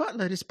good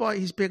butler despite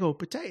his big old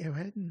potato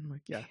head. And I'm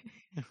like, yeah,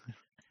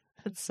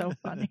 That's so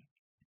funny.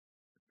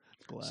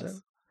 Bless. So,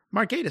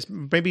 Mark Gatiss,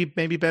 maybe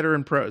better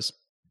in prose.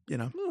 You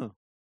know. Oh,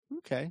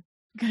 okay.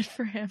 Good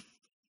for him.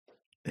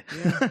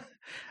 Yeah.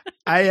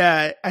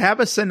 I have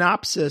a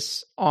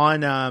synopsis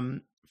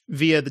on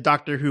via the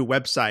Doctor Who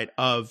website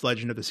of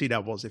Legend of the Sea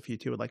Devils. If you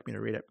two would like me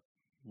to read it,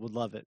 Would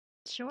love it.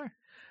 Sure.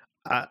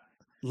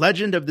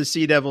 Legend of the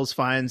Sea Devils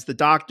finds the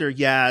Doctor,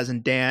 Yaz,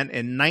 and Dan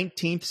in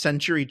 19th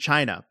century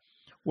China,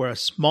 where a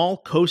small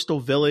coastal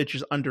village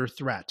is under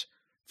threat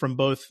from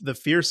both the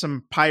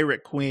fearsome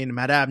pirate queen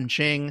Madame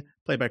Ching,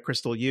 played by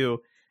Crystal Yu,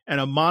 and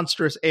a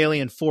monstrous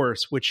alien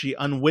force which she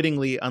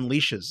unwittingly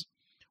unleashes.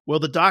 Will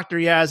the Doctor,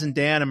 Yaz, and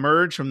Dan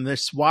emerge from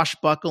this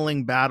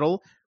swashbuckling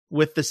battle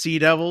with the Sea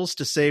Devils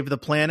to save the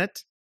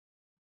planet?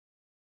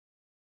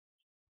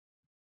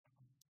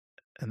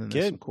 And then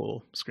there's some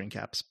cool screen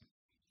caps.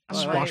 Oh,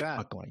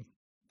 Swashbuckling.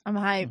 I'm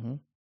hyped. Mm-hmm.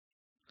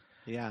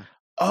 Yeah.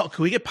 Oh,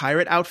 can we get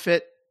pirate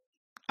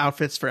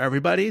outfits for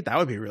everybody? That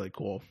would be really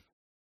cool.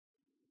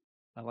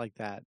 I like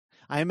that.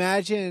 I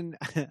imagine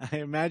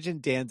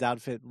Dan's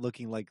outfit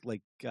looking like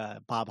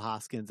Bob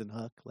Hoskins and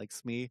Hook, like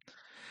Smee.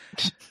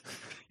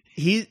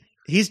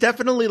 He's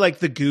definitely like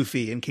the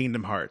Goofy in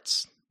Kingdom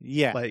Hearts.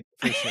 Yeah, like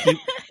for sure.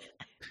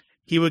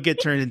 he would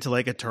get turned into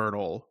like a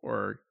turtle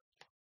or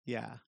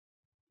yeah.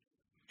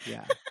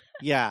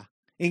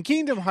 In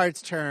Kingdom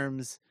Hearts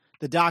terms,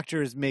 the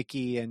Doctor is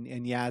Mickey and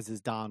Yaz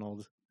is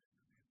Donald,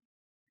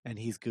 and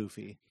he's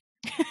Goofy.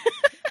 I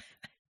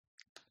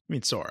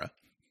mean Sora.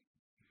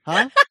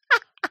 Huh?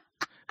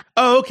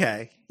 Oh,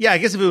 okay. Yeah, I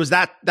guess if it was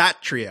that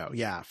trio,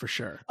 yeah, for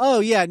sure. Oh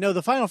yeah, no,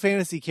 the Final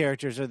Fantasy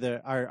characters are they're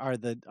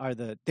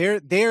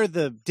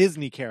the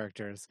Disney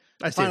characters.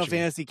 The Final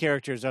Fantasy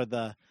characters are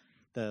the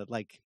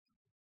like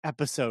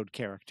episode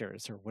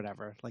characters or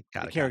whatever, like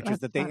the characters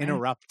that they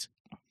interrupt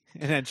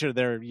and enter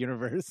their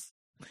universe.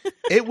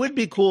 It would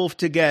be cool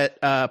to get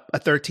a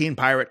 13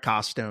 pirate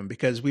costume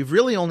because we've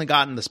really only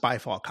gotten the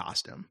Spyfall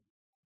costume.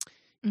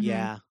 Mm-hmm.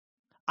 Yeah.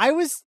 I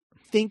was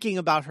thinking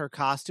about her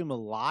costume a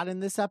lot in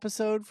this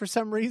episode for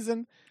some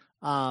reason.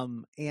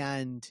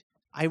 And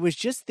I was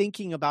just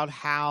thinking about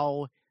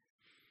how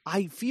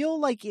I feel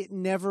like it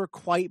never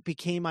quite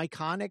became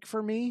iconic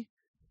for me.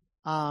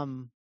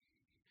 12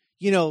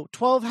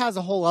 has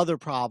a whole other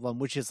problem,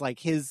 which is like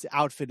his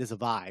outfit is a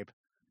vibe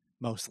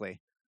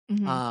mostly.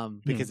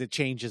 Because it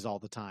changes all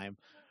the time.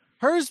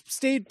 Hers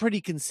stayed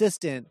pretty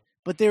consistent,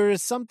 but there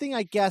is something,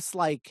 I guess,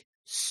 like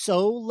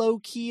so low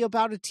key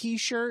about a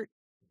t-shirt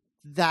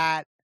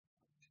that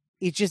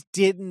it just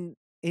it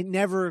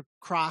never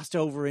crossed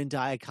over into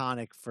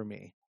iconic for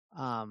me.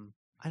 I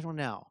don't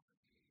know.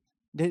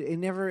 It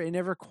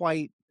never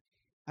quite,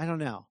 I don't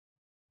know.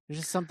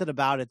 There's just something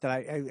about it that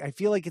I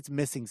feel like it's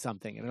missing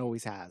something, and it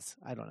always has.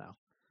 I don't know.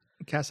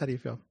 Cass, how do you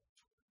feel?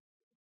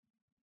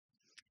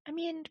 I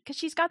mean, because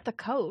she's got the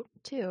coat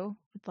too.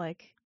 With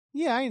like,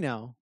 yeah, I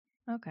know.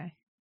 Okay,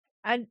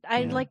 I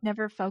like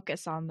never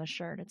focus on the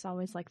shirt. It's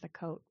always like the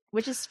coat,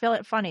 which is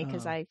funny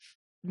because I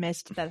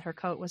missed that her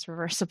coat was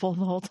reversible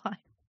the whole time.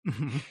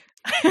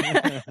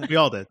 We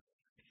all did.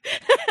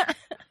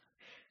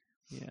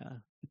 Yeah.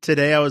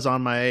 Today I was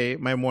on my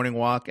morning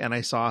walk and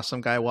I saw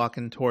some guy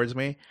walking towards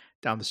me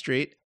down the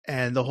street.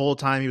 And the whole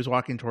time he was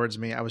walking towards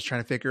me, I was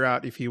trying to figure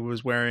out if he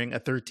was wearing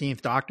a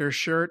 13th Doctor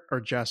shirt or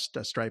just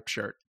a striped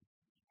shirt.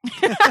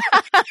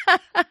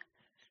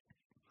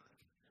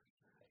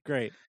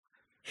 Great.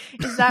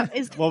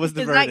 What was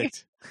the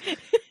verdict?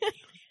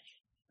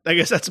 I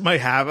guess that's my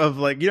have of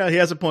like, he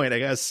has a point, I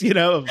guess,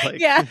 of like,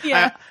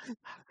 yeah.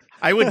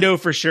 I would know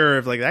for sure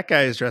if like that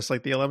guy is dressed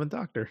like the 11th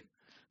Doctor.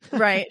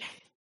 Right.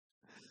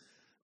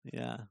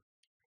 Yeah.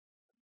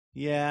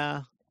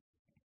 Yeah.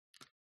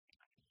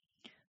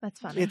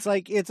 That's funny. It's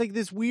like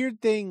this weird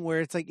thing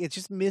where it's like it's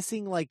just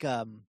missing like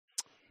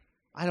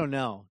I don't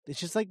know. It's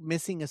just like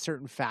missing a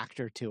certain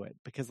factor to it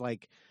because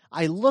like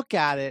I look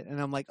at it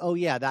and I'm like, oh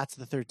yeah, that's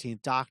the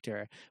 13th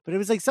Doctor. But it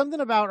was like something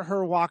about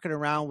her walking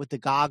around with the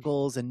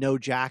goggles and no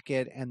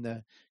jacket and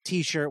the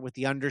t-shirt with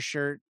the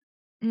undershirt.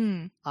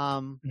 Mm.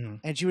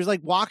 And she was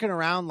like walking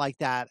around like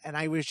that. And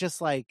I was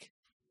just like,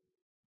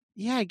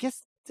 yeah, I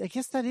guess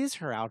that is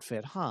her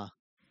outfit, huh?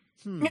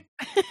 Like,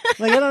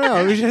 I don't know.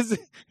 It was just,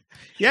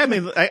 yeah. I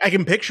mean, I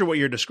can picture what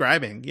you're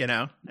describing, you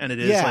know, and it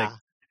is like,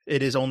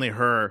 it is only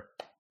her,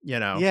 you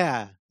know.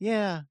 Yeah.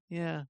 I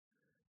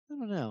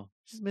don't know.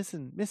 Just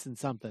missing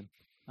something.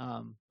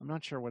 I'm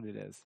not sure what it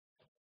is,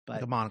 but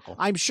Like a monocle.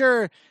 I'm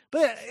sure.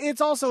 But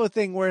it's also a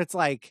thing where it's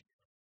like,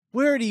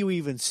 where do you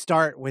even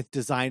start with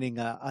designing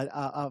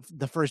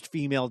the first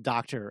female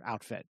Doctor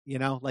outfit? You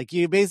know, like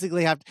you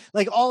basically have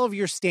like all of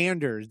your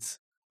standards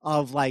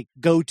of like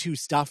go-to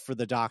stuff for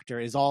the Doctor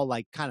is all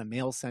like kind of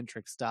male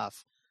centric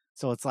stuff.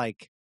 So it's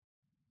like,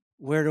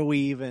 where do we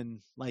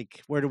even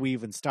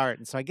start?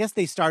 And so I guess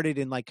they started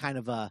in like kind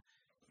of a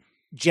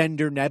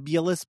gender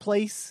nebulous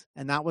place,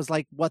 and that was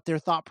like what their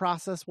thought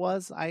process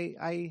was.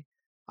 I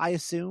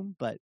assume,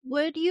 but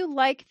Would you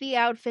like the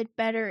outfit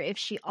better if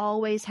she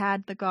always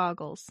had the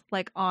goggles,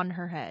 like on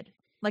her head,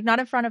 like not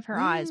in front of her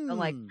eyes, but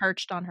like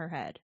perched on her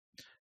head?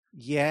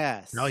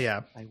 Yes. Oh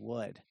yeah, I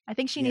would. I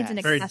think she needs an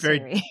Very, accessory.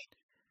 very,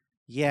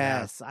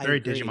 Yes, very I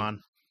agree. Digimon.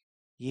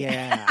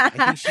 Yeah, I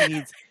think she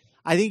needs.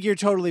 I think you're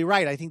totally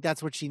right. I think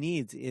that's what she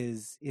needs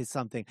is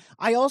something.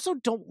 I also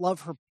don't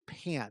love her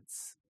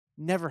pants.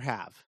 Never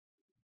have.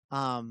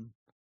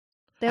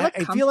 They look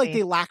I feel like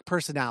they lack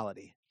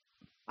personality.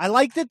 I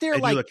like that they're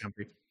They like do look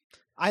comfy.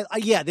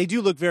 yeah, they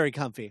do look very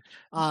comfy.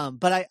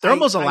 But they're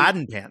almost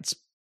Aladdin pants.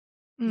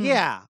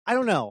 Yeah, I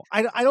don't know.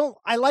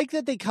 I like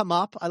that they come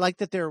up. I like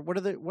that they're what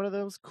are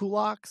those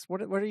kulaks? What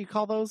do you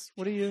call those?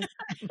 What do you?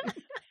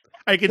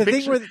 I can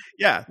picture.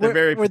 They're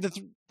very. Where the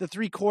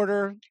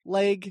 3/4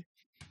 leg.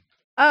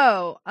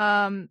 Oh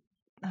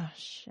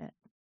shit.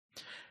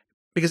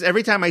 Because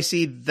every time I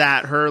see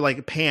that her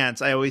like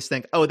pants, I always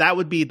think, oh, that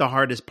would be the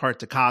hardest part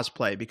to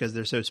cosplay because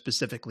they're so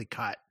specifically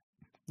cut.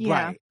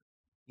 Yeah. Right.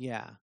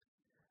 Yeah.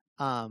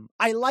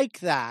 I like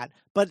that,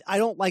 but I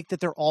don't like that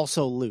they're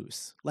also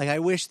loose. Like I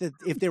wish that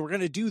if they were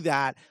going to do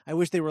that, I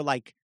wish they were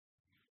like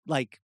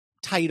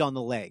tight on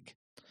the leg.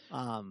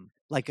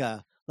 Like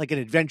an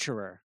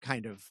adventurer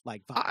kind of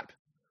like vibe.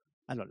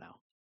 I don't know.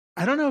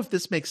 I don't know if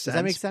this makes sense. Does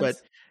that make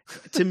sense?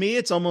 But to me,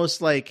 it's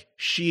almost like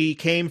she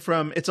came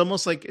from. It's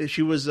almost like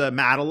she was a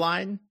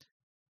Madeline,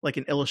 like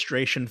an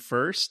illustration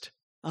first.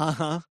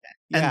 Yeah.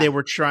 And they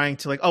were trying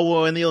to like, oh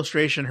well, in the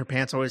illustration, her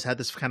pants always had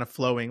this kind of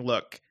flowing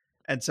look,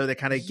 and so they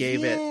kind of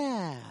gave it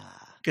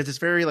because it's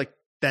very like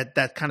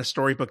that kind of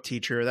storybook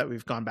teacher that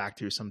we've gone back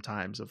to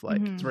sometimes of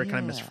like it's very kind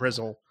of Miss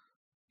Frizzle.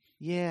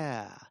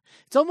 Yeah,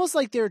 it's almost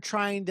like they're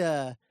trying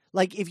to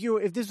like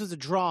if this was a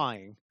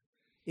drawing.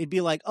 It'd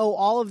be like, oh,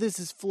 all of this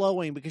is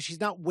flowing because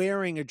she's not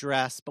wearing a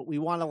dress, but we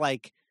want to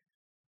like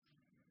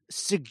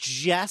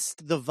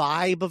suggest the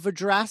vibe of a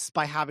dress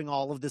by having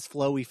all of this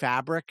flowy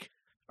fabric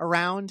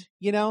around,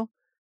 you know?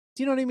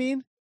 Do you know what I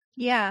mean?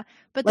 Yeah.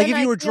 But like then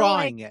if you were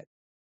drawing it.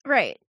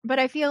 Right. But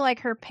I feel like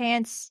her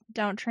pants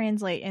don't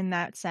translate in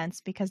that sense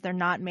because they're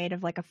not made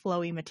of like a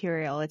flowy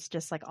material. It's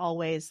just like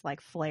always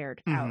like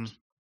flared out.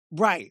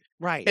 Right.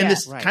 And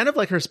this kind of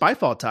like her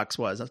Spyfall tux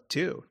was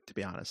too, to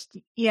be honest.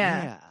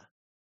 Yeah.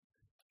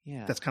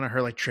 That's kind of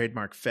her like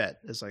trademark fit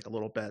is like a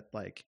little bit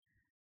like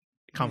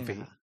comfy.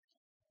 Yeah.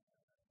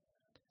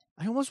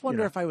 I almost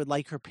wonder if I would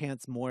like her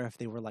pants more if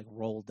they were like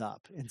rolled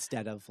up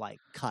instead of like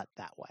cut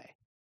that way.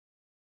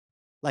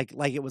 Like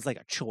it was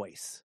like a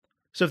choice.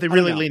 So if they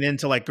really lean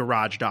into like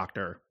Garage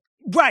Doctor.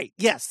 Right.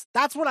 Yes.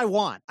 That's what I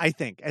want, I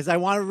think, is I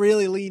want to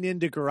really lean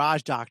into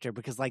Garage Doctor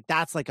because like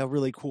that's like a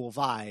really cool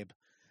vibe.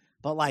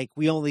 But like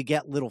we only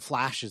get little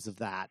flashes of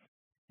that.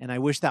 And I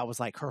wish that was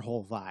like her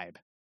whole vibe.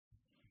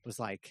 It was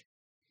like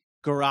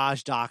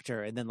Garage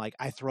Doctor, and then like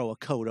I throw a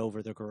coat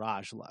over the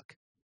garage look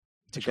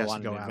to go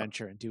on an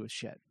adventure and do a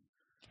shit.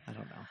 I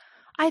don't know.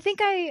 I think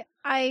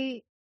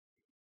I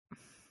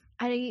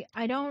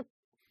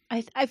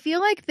feel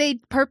like they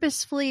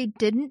purposefully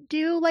didn't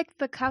do like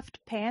the cuffed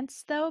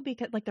pants though,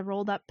 because like the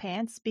rolled up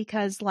pants,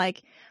 because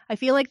like I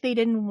feel like they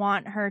didn't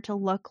want her to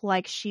look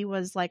like she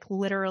was like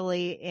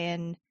literally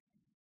in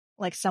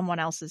like someone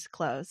else's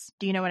clothes.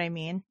 Do you know what I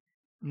mean?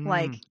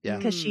 Like,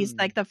 because she's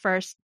like the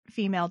first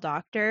female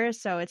Doctor,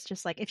 so it's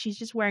just like if she's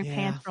just wearing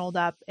pants rolled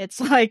up, it's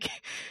like,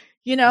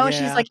 you know,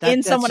 she's like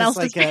in someone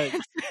else's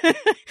pants.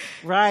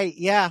 Right?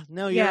 Yeah.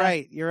 No, you're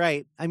right. You're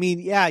right. I mean,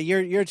 yeah,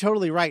 you're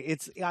totally right.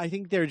 I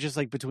think they're just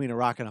like between a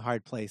rock and a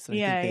hard place. And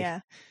I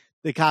think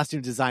the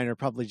costume designer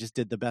probably just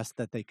did the best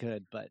that they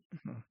could, but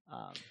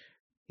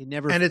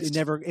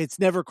it's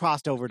never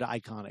crossed over to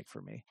iconic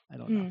for me. I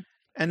don't know.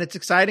 And it's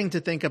exciting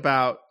to think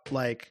about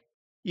like,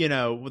 you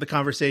know, the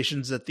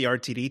conversations that the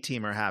RTD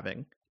team are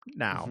having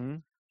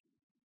now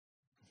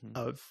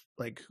of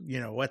like,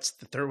 you know, what's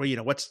the third, you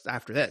know, what's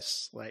after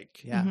this?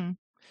 Like,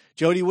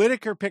 Jodie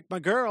Whittaker picked my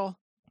girl.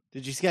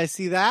 Did you guys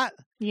see that?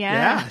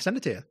 Yeah. Send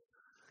it to you.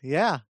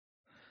 Yeah.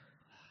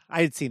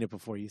 I had seen it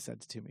before you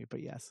sent it to me,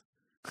 but yes.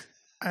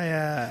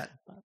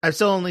 I've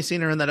still only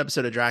seen her in that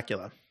episode of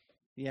Dracula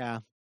Yeah.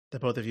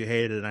 that both of you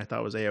hated and I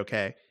thought was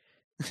A-okay.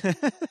 I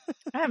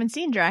haven't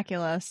seen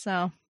Dracula,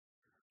 so.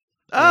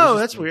 Oh,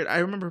 that's weird. I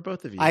remember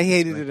both of you. I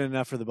hated it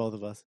enough for the both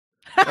of us.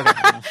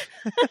 I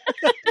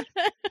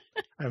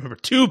remember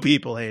two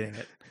people hating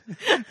it.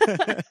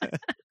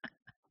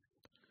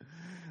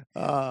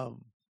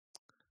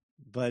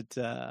 But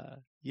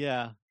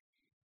yeah,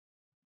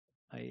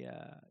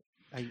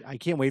 I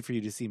can't wait for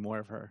you to see more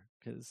of her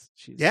because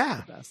she's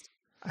the best.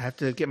 I have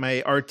to get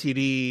my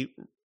RTD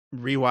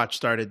rewatch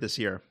started this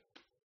year.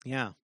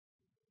 Yeah.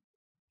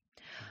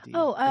 Indeed.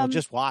 Oh, well,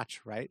 just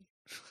watch, right?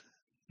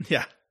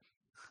 Yeah,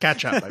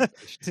 catch up.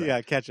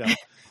 Yeah, catch up.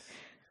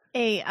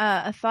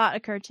 A thought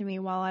occurred to me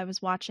while I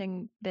was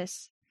watching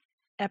this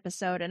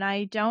episode, and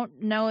I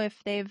don't know if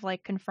they've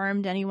like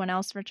confirmed anyone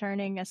else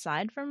returning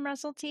aside from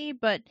Russell T,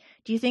 but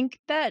do you think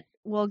that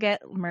we'll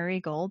get Murray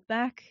Gold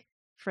back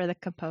for the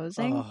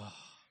composing? Oh.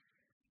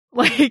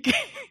 Like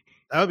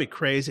that would be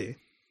crazy.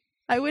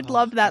 I would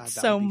love that God,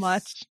 so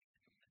much.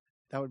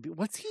 That would be.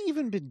 What's he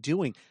even been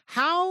doing?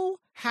 How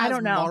has I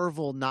don't know.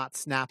 Marvel not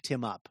snapped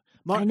him up?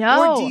 I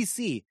know. Or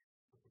DC.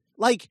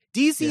 Like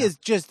DC is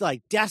just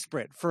like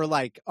desperate for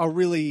like a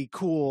really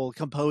cool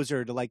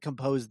composer to like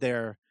compose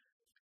their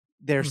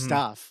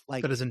stuff.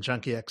 Like that isn't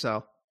Junkie XL.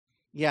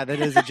 Yeah, that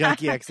is a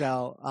Junkie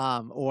XL.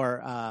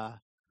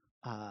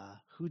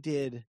 Who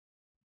did?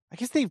 I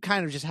guess they've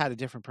kind of just had a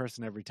different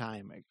person every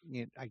time.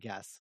 I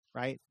guess,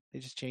 right? They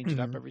just change it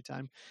up every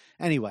time.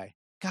 Anyway,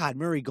 God,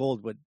 Murray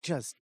Gold would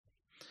just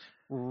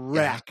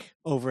wreck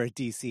over at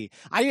DC.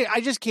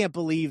 I just can't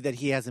believe that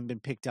he hasn't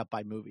been picked up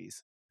by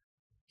movies.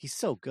 He's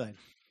so good.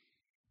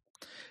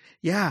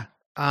 Yeah.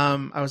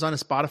 I was on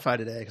his Spotify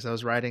today because I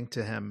was writing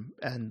to him,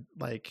 and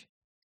like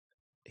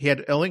he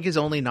had, I think his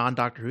only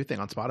non-Doctor Who thing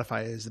on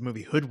Spotify is the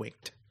movie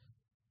Hoodwinked.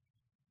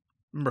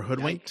 Remember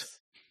Hoodwinked?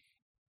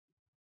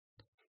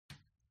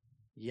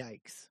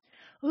 Yikes.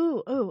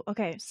 Ooh,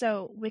 okay.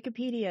 So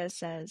Wikipedia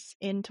says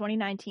in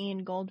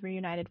 2019, Gold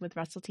reunited with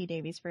Russell T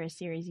Davies for a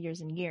series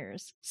Years and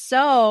Years.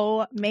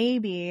 So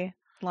maybe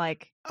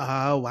like.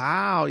 Oh,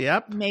 wow.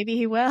 Yep. Maybe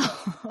he will.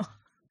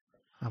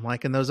 I'm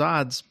liking those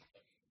odds.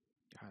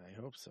 God, I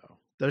hope so.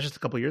 That was just a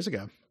couple years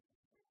ago.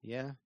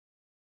 Yeah.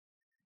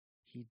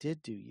 He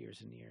did do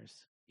Years and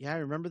Years. Yeah, I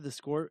remember the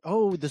score.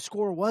 Oh, the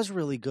score was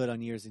really good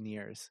on Years and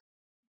Years.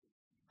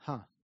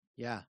 Huh.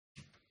 Yeah.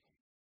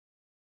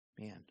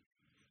 Man.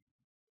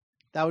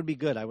 That would be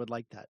good. I would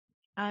like that.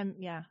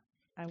 Yeah.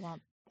 I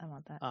want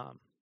that.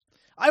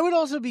 I would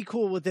also be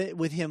cool with it,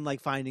 with him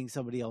like finding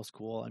somebody else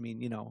cool. I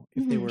mean,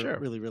 if they were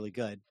really, really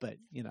good, but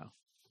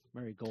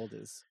Murray Gold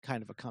is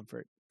kind of a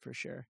comfort for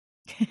sure.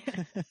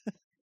 It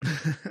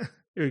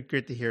would be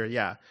great to hear.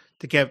 Yeah.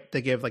 To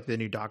give like the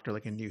new Doctor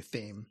like a new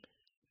theme.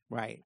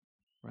 Right.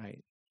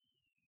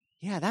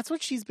 Yeah, that's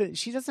what she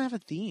doesn't have a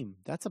theme.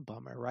 That's a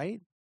bummer, right?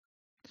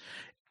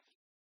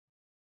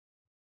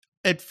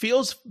 It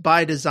feels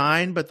by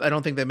design, but I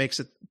don't think that makes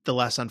it the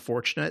less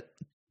unfortunate.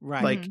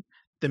 Right. Like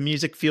the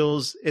music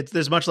feels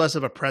there's much less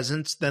of a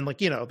presence than like,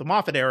 the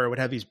Moffat era would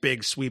have these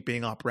big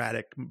sweeping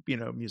operatic,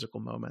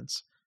 musical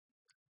moments.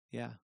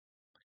 Yeah.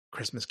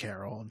 Christmas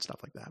Carol and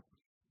stuff like that.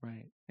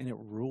 Right. And it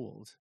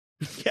ruled.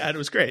 Yeah, it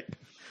was great.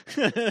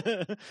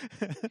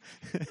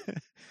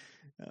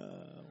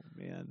 Oh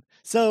man.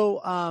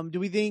 So, do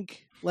we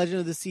think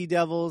Legend of the Sea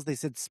Devils? They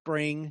said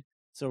spring.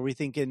 So are we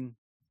thinking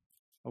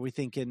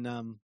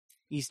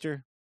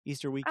Easter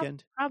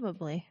weekend?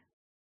 Probably.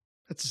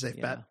 That's a safe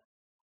bet.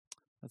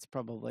 That's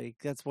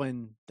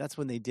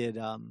when they did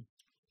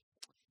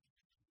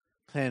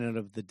Planet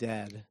of the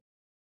Dead.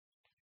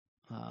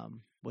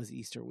 Was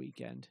Easter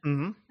weekend.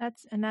 Mm-hmm.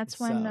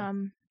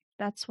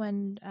 That's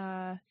when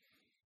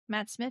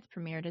Matt Smith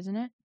premiered, isn't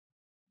it?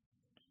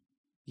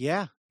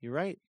 Yeah, you're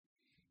right.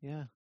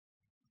 Yeah,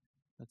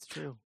 that's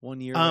true.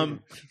 1 year later.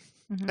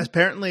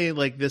 Apparently,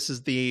 like this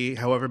is the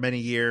however many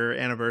year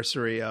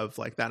anniversary of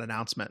like that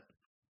announcement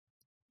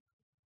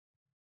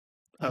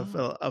of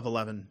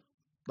 11.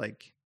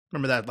 Like,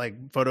 remember that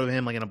like photo of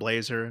him like in a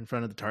blazer in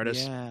front of the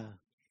TARDIS? Yeah,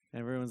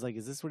 everyone's like,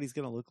 "Is this what he's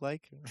gonna look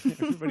like?"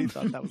 Everybody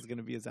thought that was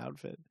gonna be his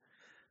outfit.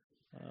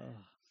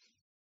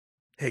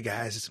 Hey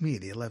guys, it's me,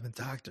 the 11th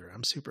Doctor.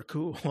 I'm super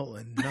cool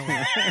and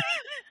no.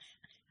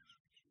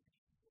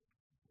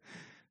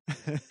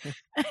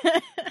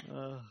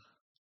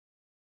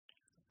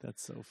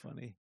 That's so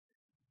funny.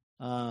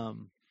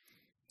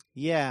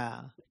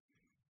 Yeah.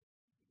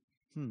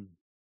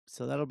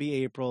 So that'll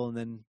be April, and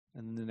then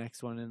the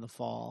next one in the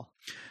fall.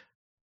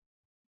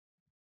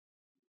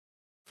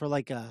 For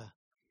like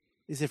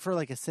is it for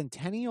like a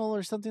centennial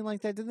or something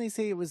like that? Didn't they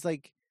say it was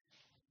like,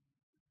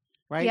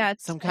 right? Yeah,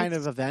 some kind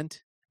of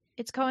event.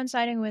 It's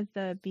coinciding with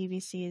the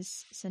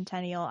BBC's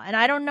centennial, and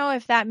I don't know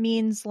if that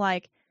means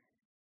like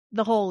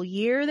the whole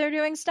year they're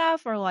doing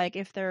stuff, or like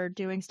if they're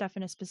doing stuff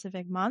in a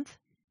specific month.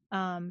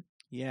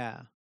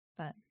 Yeah.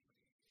 But.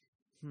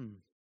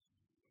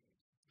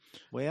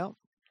 Well.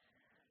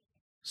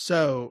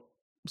 So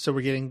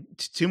we're getting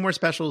 2 more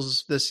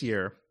specials this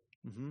year.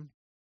 Mm-hmm.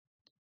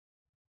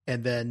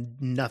 And then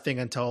nothing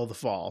until the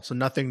fall. So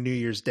nothing New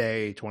Year's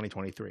Day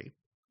 2023.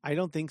 I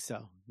don't think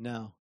so.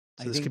 No.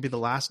 So this could be the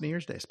last New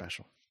Year's Day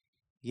special.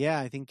 Yeah,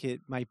 I think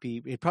it might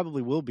be. It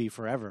probably will be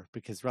forever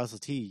because Russell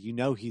T,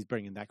 he's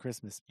bringing that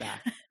Christmas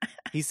back.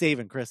 He's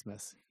saving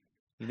Christmas.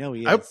 He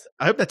is.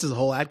 I hope that's his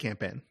whole ad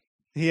campaign.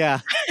 Yeah.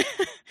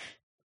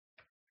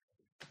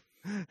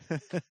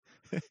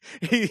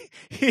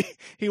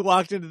 he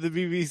walked into the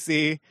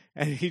BBC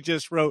and he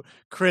just wrote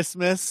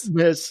Christmas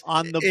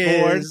on the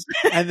board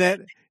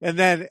and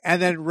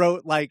then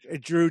wrote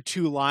drew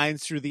 2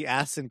 lines through the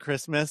S in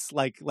Christmas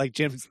like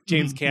James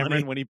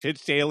Cameron when he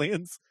pitched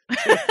Aliens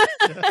to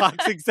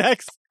Fox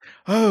execs.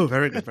 Oh,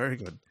 very good, very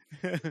good.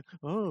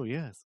 Oh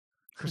yes,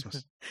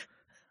 Christmas.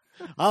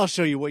 I'll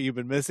show you what you've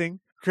been missing.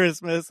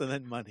 Christmas and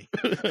then money.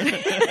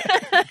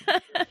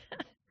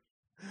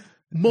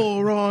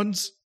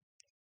 Morons.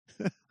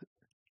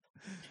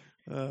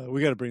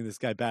 We got to bring this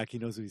guy back. He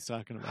knows what he's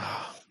talking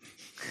about.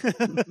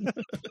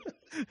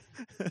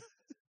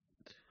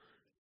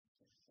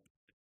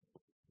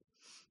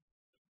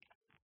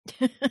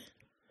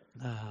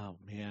 Oh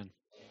man.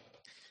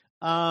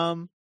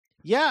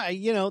 Yeah,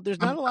 there's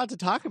not a lot to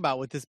talk about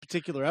with this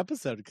particular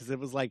episode because it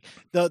was like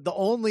the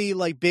only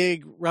like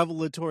big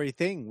revelatory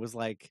thing was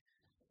like,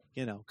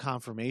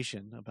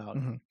 confirmation about.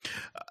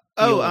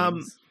 Mm-hmm.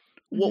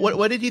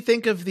 What did you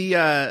think of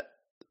the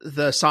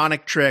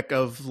Sonic trick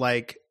of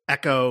like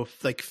echo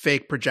like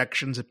fake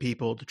projections of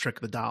people to trick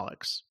the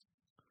Daleks?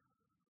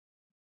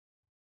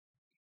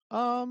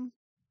 I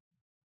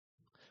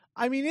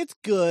mean, it's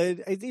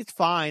good. It's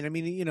fine. I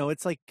mean,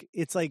 it's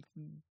like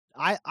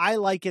I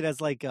like it as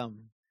like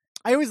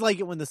I always like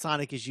it when the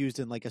Sonic is used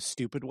in like a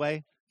stupid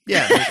way.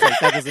 Yeah, it's like,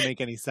 that doesn't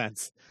make any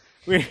sense.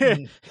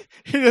 It's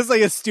just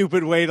like a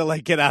stupid way to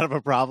like get out of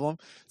a problem.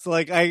 So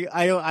like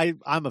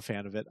I'm a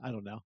fan of it. I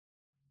don't know.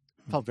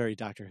 It felt very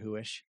Doctor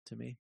Who-ish to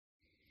me.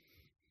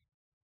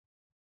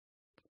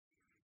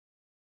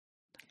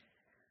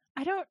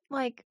 I don't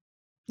like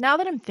now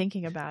that I'm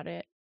thinking about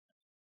it.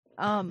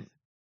 I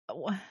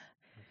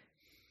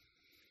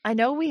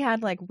know we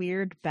had like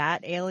weird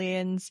bat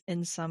aliens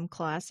in some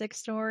classic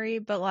story,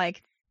 but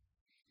like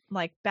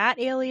bat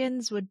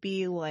aliens would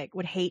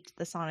hate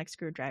the sonic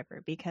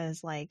screwdriver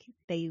because like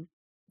they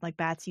like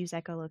bats use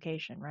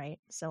echolocation, right?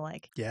 So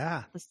like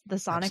yeah, the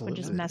Sonic would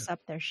just mess up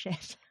their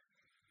shit.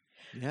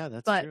 Yeah,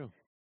 that's true.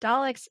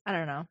 Daleks, I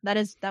don't know.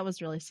 That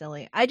was really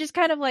silly. I just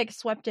kind of like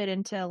swept it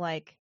into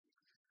like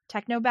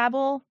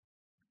technobabble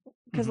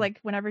because like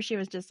whenever she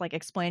was just like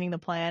explaining the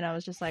plan, I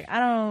was just like, I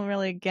don't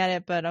really get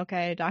it, but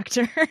okay,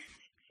 doctor.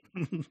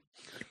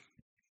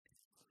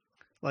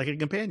 Like a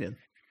companion.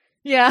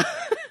 Yeah.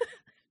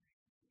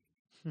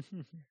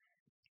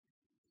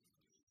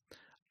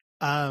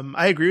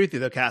 I agree with you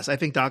though, Cass. I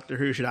think Doctor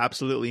Who should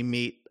absolutely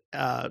meet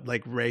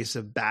like race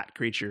of bat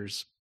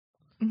creatures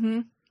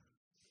that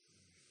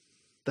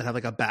have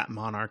like a bat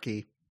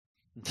monarchy.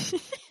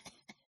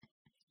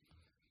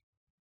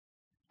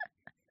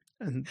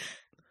 And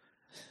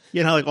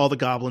like all the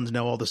goblins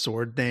know all the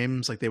sword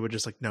names, like they would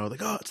just like know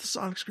like, oh, it's the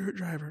sonic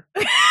screwdriver.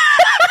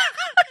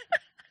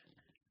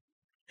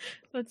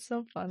 That's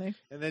so funny.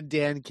 And then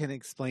Dan can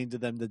explain to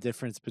them the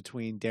difference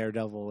between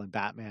Daredevil and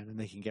Batman, and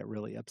they can get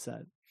really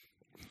upset.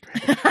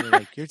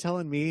 Like, you're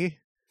telling me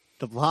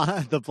the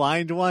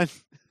blind one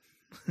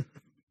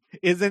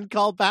isn't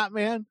called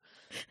Batman?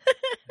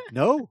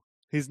 No,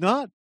 he's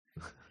not.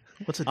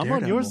 What's a Daredevil?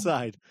 I'm on your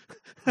side.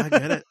 I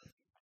get it.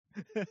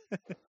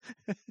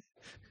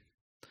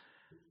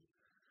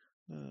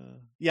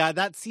 Yeah,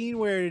 that scene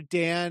where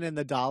Dan and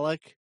the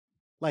Dalek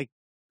like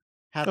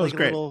had like a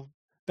great. little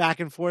back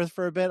and forth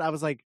for a bit. I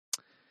was like,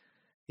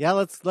 yeah,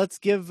 let's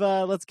give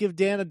Dan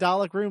a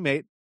Dalek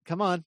roommate.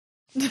 Come on.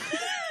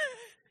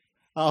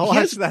 I'll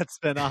watch that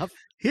spinoff.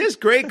 He has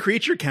great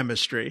creature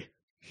chemistry.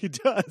 He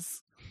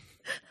does.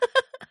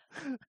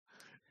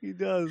 He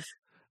does.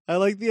 I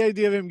like the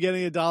idea of him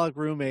getting a Dalek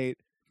roommate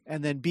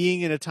and then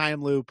being in a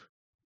time loop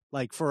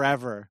like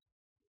forever.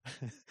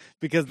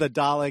 Because the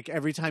Dalek,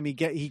 every time he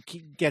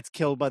gets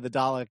killed by the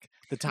Dalek,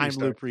 the time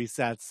loop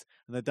resets,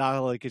 and the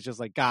Dalek is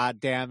just like, God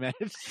damn it!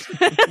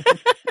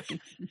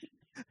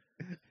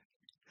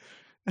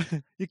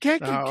 You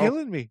can't keep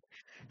killing me.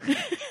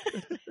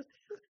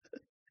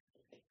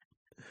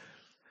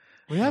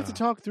 We have to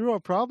talk through our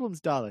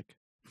problems, Dalek.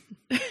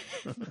 It's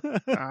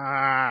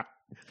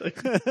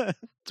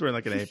wearing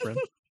like an apron.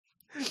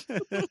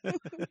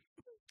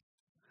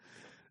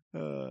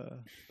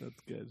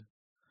 That's good.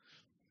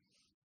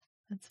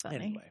 That's funny.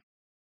 Anyway,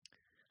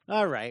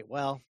 all right.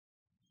 Well,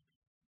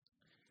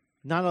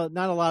 not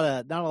a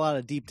lot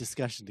of deep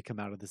discussion to come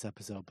out of this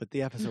episode, but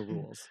the episode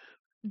rules.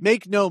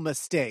 Make no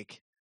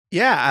mistake.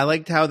 Yeah, I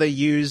liked how they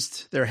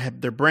used their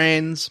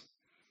brains.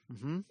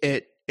 Mm-hmm.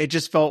 It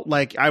just felt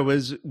like I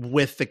was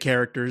with the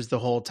characters the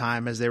whole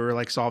time as they were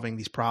like solving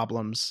these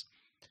problems.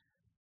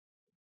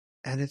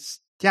 And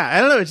I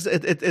don't know.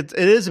 It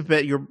is a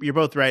bit. You're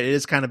both right. It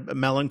is kind of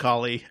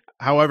melancholy.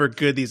 However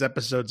good these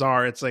episodes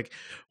are, it's like,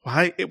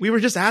 why we were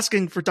just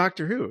asking for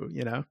Doctor Who,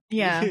 Yeah.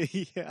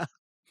 Yeah.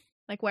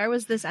 Like, where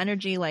was this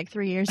energy like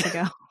 3 years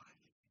ago?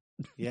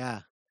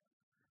 Yeah.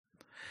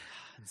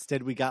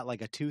 Instead, we got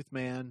like a tooth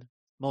man,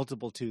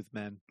 multiple tooth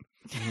men.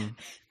 Mhm.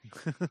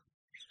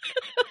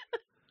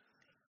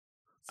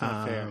 It's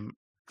not fair.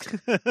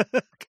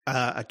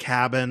 A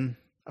cabin,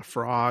 a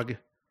frog.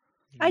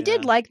 I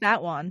did Yeah. like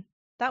that one.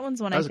 That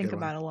one's one That I was a think good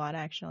one. about a lot,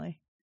 actually.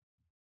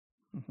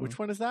 Mhm. Which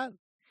one is that?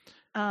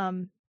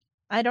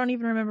 I don't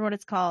even remember what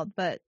it's called,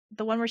 but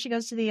the one where she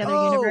goes to the other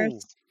Oh!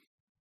 universe.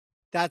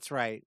 That's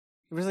right.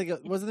 It was like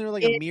wasn't there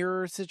like a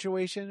mirror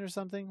situation or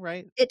something,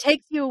 right? It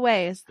takes you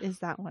away is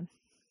that one.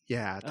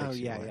 Yeah. It Oh takes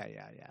you yeah, away.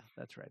 yeah.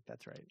 That's right.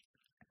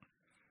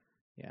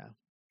 Yeah.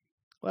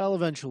 Well,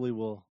 eventually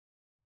we'll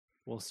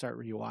start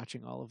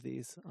rewatching all of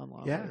these on the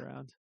way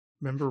around.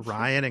 Remember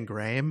Ryan and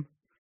Graham?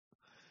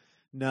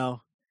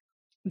 No.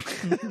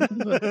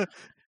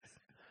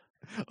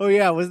 Oh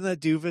yeah, wasn't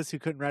that doofus who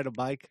couldn't ride a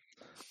bike?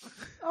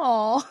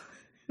 Oh.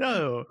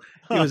 No,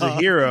 he was a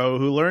hero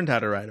who learned how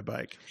to ride a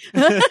bike.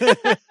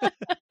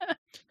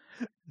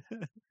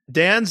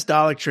 Dan's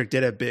Dalek trick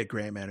did have big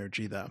Graham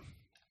energy, though.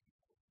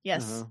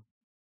 Yes. Uh-huh.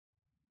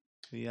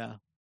 Yeah.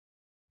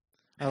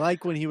 I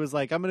like when he was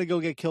like, I'm going to go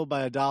get killed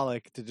by a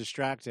Dalek to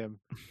distract him.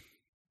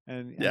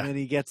 And then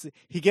he gets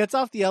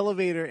off the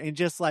elevator and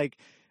just like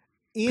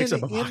Picks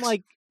up a box.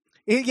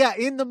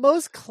 in the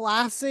most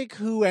classic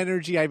Who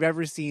energy I've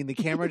ever seen, the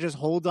camera just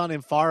holds on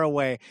him far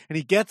away and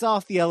he gets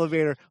off the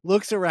elevator,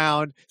 looks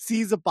around,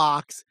 sees a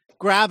box,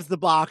 grabs the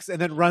box and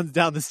then runs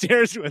down the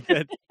stairs with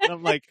it. And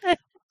I'm like,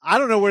 I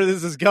don't know where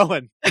this is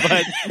going,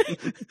 but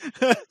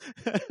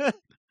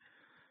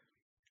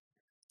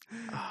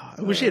I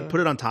wish he had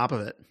put it on top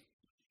of it.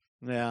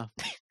 yeah.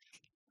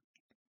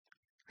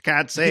 I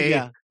can't say.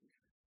 Yeah.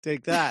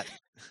 Take that.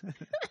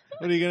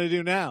 What are you going to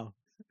do now?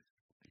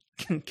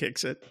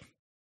 Kicks it.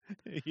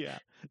 Yeah.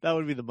 That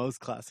would be the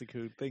most classic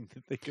Who thing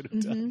that they could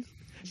have done.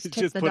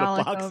 Just Put Dalek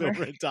a box over.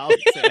 over a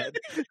Dalek's head.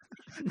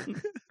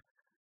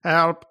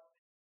 Help.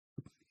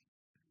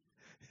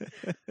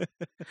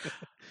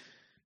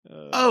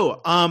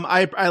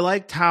 I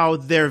liked how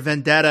their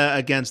vendetta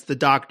against the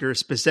Doctor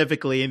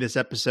specifically in this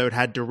episode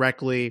had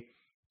directly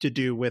to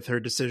do with her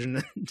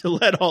decision to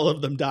let all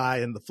of them die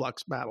in the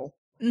Flux battle.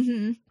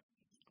 Mm-hmm.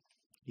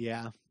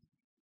 Yeah.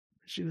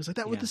 She was like,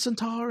 that with the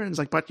Centaurans.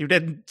 Like, but you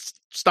didn't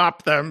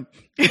stop them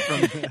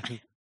from...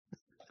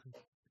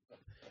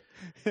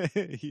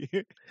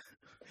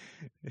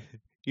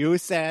 You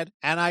said,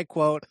 and I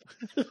quote,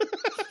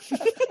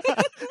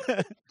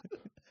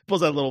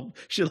 pulls that little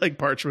shit like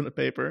parchment of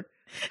paper.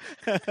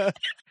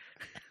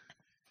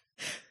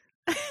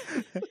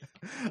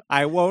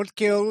 I won't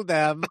kill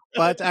them,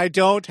 but I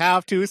don't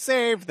have to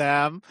save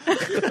them.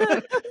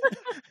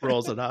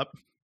 Rolls it up.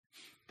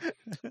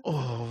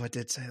 Oh, I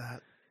did say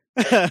that.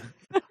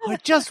 I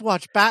just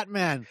watched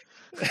Batman.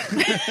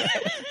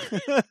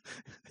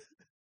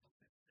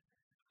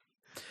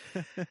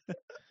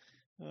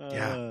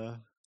 Yeah.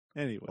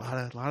 Anyway, A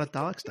lot of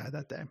Daleks died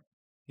that day.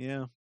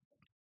 Yeah.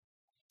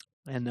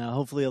 And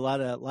hopefully a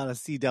lot of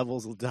Sea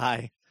Devils will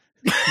die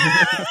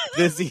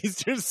this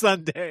Easter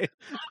Sunday.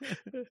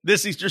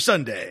 This Easter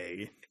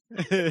Sunday.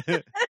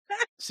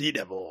 Sea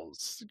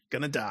Devils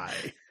gonna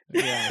die.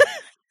 Yeah.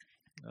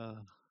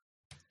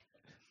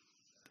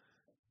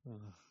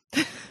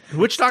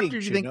 Which Doctor do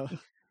you think?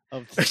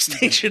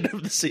 Extinction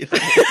of the Sea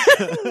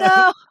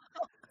Devils.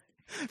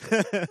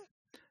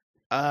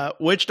 No.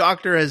 Which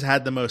Doctor has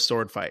had the most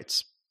sword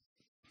fights?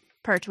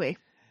 Pertwee.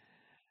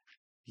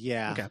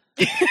 Yeah.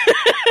 Okay.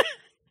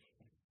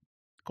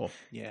 Cool.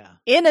 Yeah.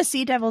 In a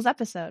Sea Devils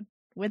episode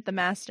with the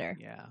Master.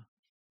 Yeah.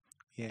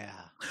 Yeah.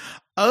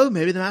 Oh,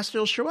 maybe the Master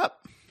will show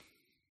up.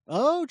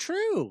 Oh,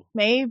 true.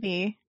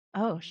 Maybe.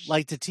 Oh,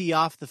 like to tee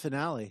off the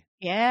finale.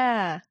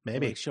 Yeah.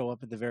 Maybe. Like show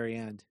up at the very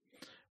end.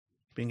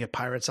 Being a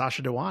pirate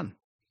Sasha Dewan.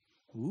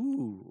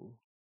 Ooh.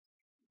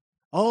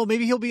 Oh,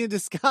 maybe he'll be in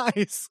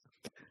disguise.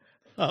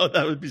 Oh,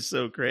 that would be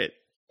so great.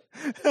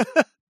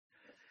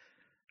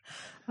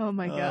 Oh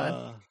my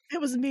God.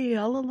 It was me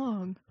all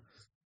along.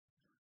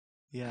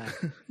 Yeah.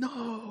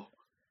 No.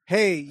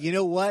 Hey, you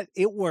know what?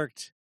 It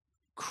worked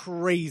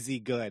crazy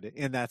good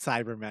in that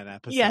Cybermen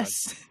episode.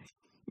 Yes.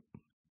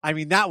 I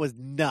mean, that was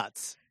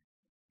nuts.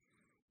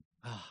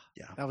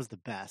 Yeah. That was the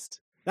best.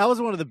 That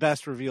was one of the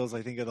best reveals,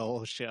 I think, of the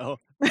whole show.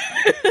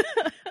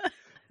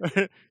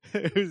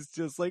 It was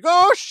just like,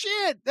 oh,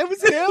 shit, that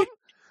was him?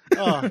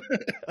 Oh,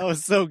 that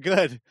was so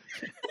good.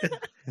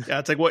 Yeah,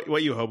 it's like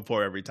what you hope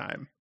for every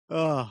time.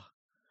 Oh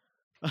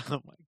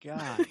my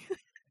God.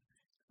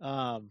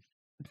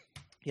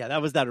 Yeah,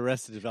 that was that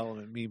Arrested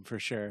Development meme for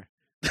sure.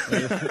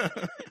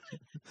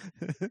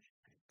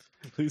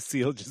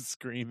 Lucille just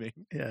screaming.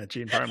 Yeah,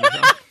 Gene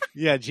Parmesan.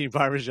 Yeah, Gene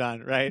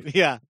Parmesan, right?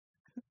 Yeah.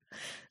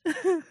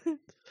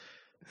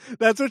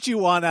 That's what you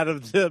want out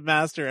of the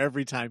Master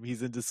every time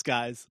he's in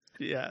disguise.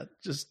 Yeah,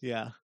 just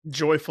Yeah.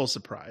 Joyful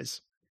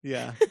surprise.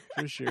 Yeah,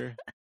 for sure.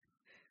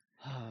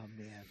 Oh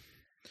man.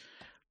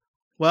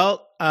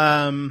 Well,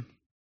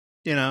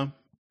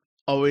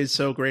 always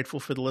so grateful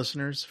for the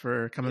listeners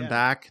for coming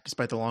back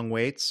despite the long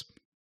waits.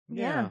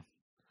 Yeah.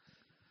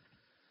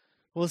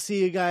 We'll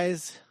see you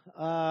guys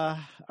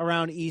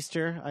around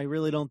Easter. I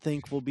really don't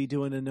think we'll be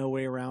doing a No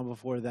Way Around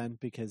before then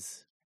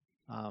because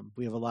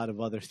we have a lot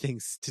of other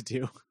things to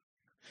do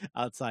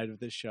outside of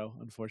this show,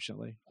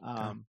 unfortunately.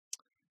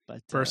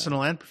 But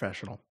Personal and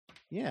professional.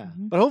 Yeah.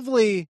 Mhm. But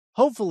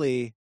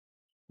hopefully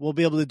we'll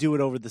be able to do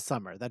it over the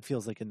summer. That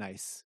feels like a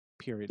nice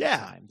period of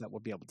time that we'll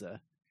be able to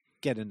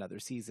get another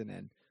season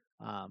in.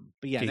 But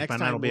yeah, Geek next by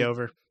time Night will be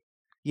over.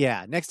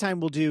 Yeah, next time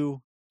we'll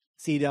do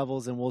Sea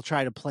Devils and we'll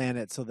try to plan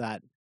it so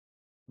that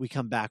we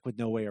come back with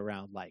No Way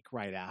Around like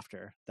right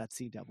after that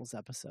Sea Devils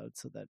episode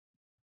so that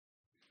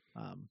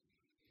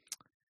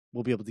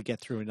we'll be able to get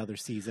through another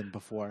season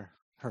before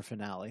her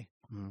finale.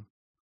 Mm.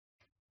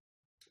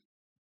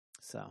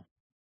 So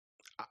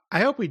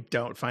I hope we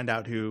don't find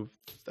out who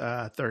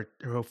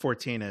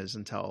 14 is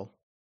until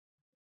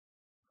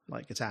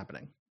like it's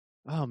happening.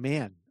 Oh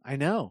man, I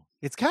know.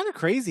 It's kind of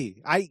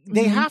crazy.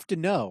 They have to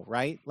know,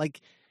 right?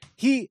 Like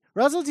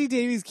Russell T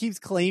Davies keeps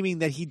claiming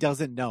that he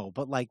doesn't know,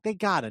 but like they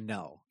gotta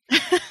know.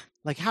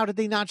 Like, how did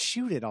they not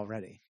shoot it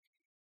already?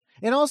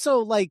 And also,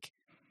 like,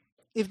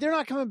 if they're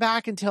not coming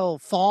back until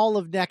fall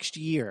of next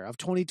year, of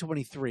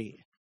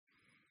 2023,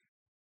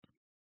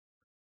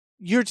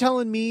 you're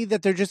telling me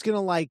that they're just going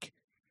to, like,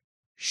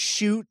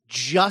 shoot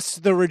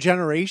just the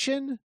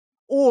regeneration?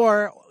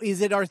 Or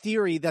is it our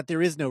theory that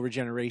there is no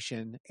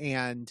regeneration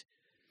and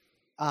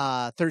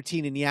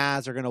 13 and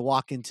Yaz are going to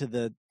walk into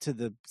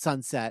the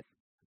sunset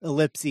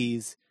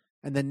ellipses,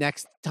 and the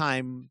next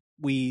time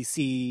we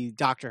see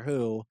Doctor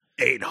Who,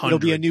 it'll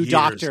be a new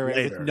Doctor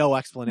with no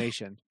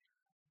explanation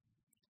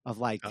of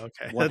like.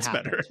 Okay, what that's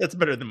happened. better. That's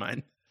better than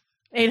mine.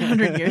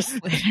 800 years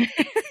later.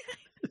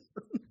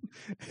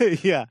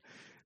 Yeah,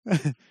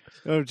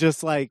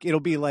 just like it'll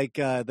be like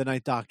the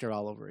Ninth Doctor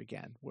all over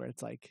again, where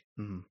it's like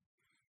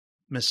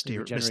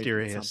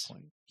mysterious, at some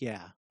point.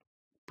 Yeah,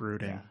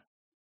 brooding.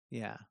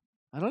 Yeah.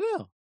 I don't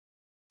know.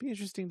 Be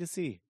interesting to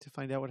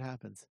find out what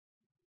happens.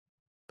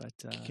 But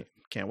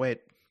can't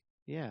wait.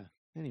 Yeah.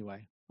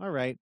 Anyway, all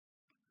right.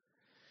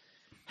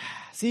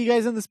 See you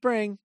guys in the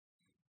spring.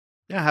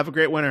 Yeah, have a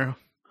great winter.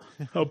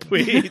 Hope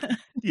we,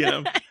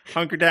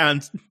 hunker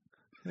down.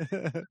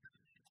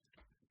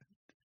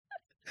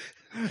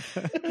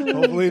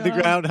 Hopefully the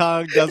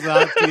groundhog does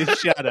not be a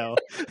shadow.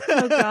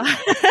 Oh,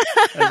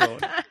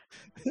 God.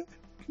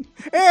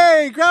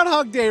 Hey,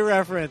 Groundhog Day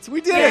reference.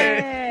 We did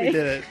it. We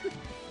did it.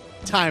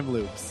 Time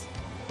loops.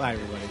 Bye,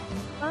 everybody.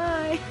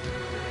 Bye.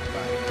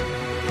 Bye.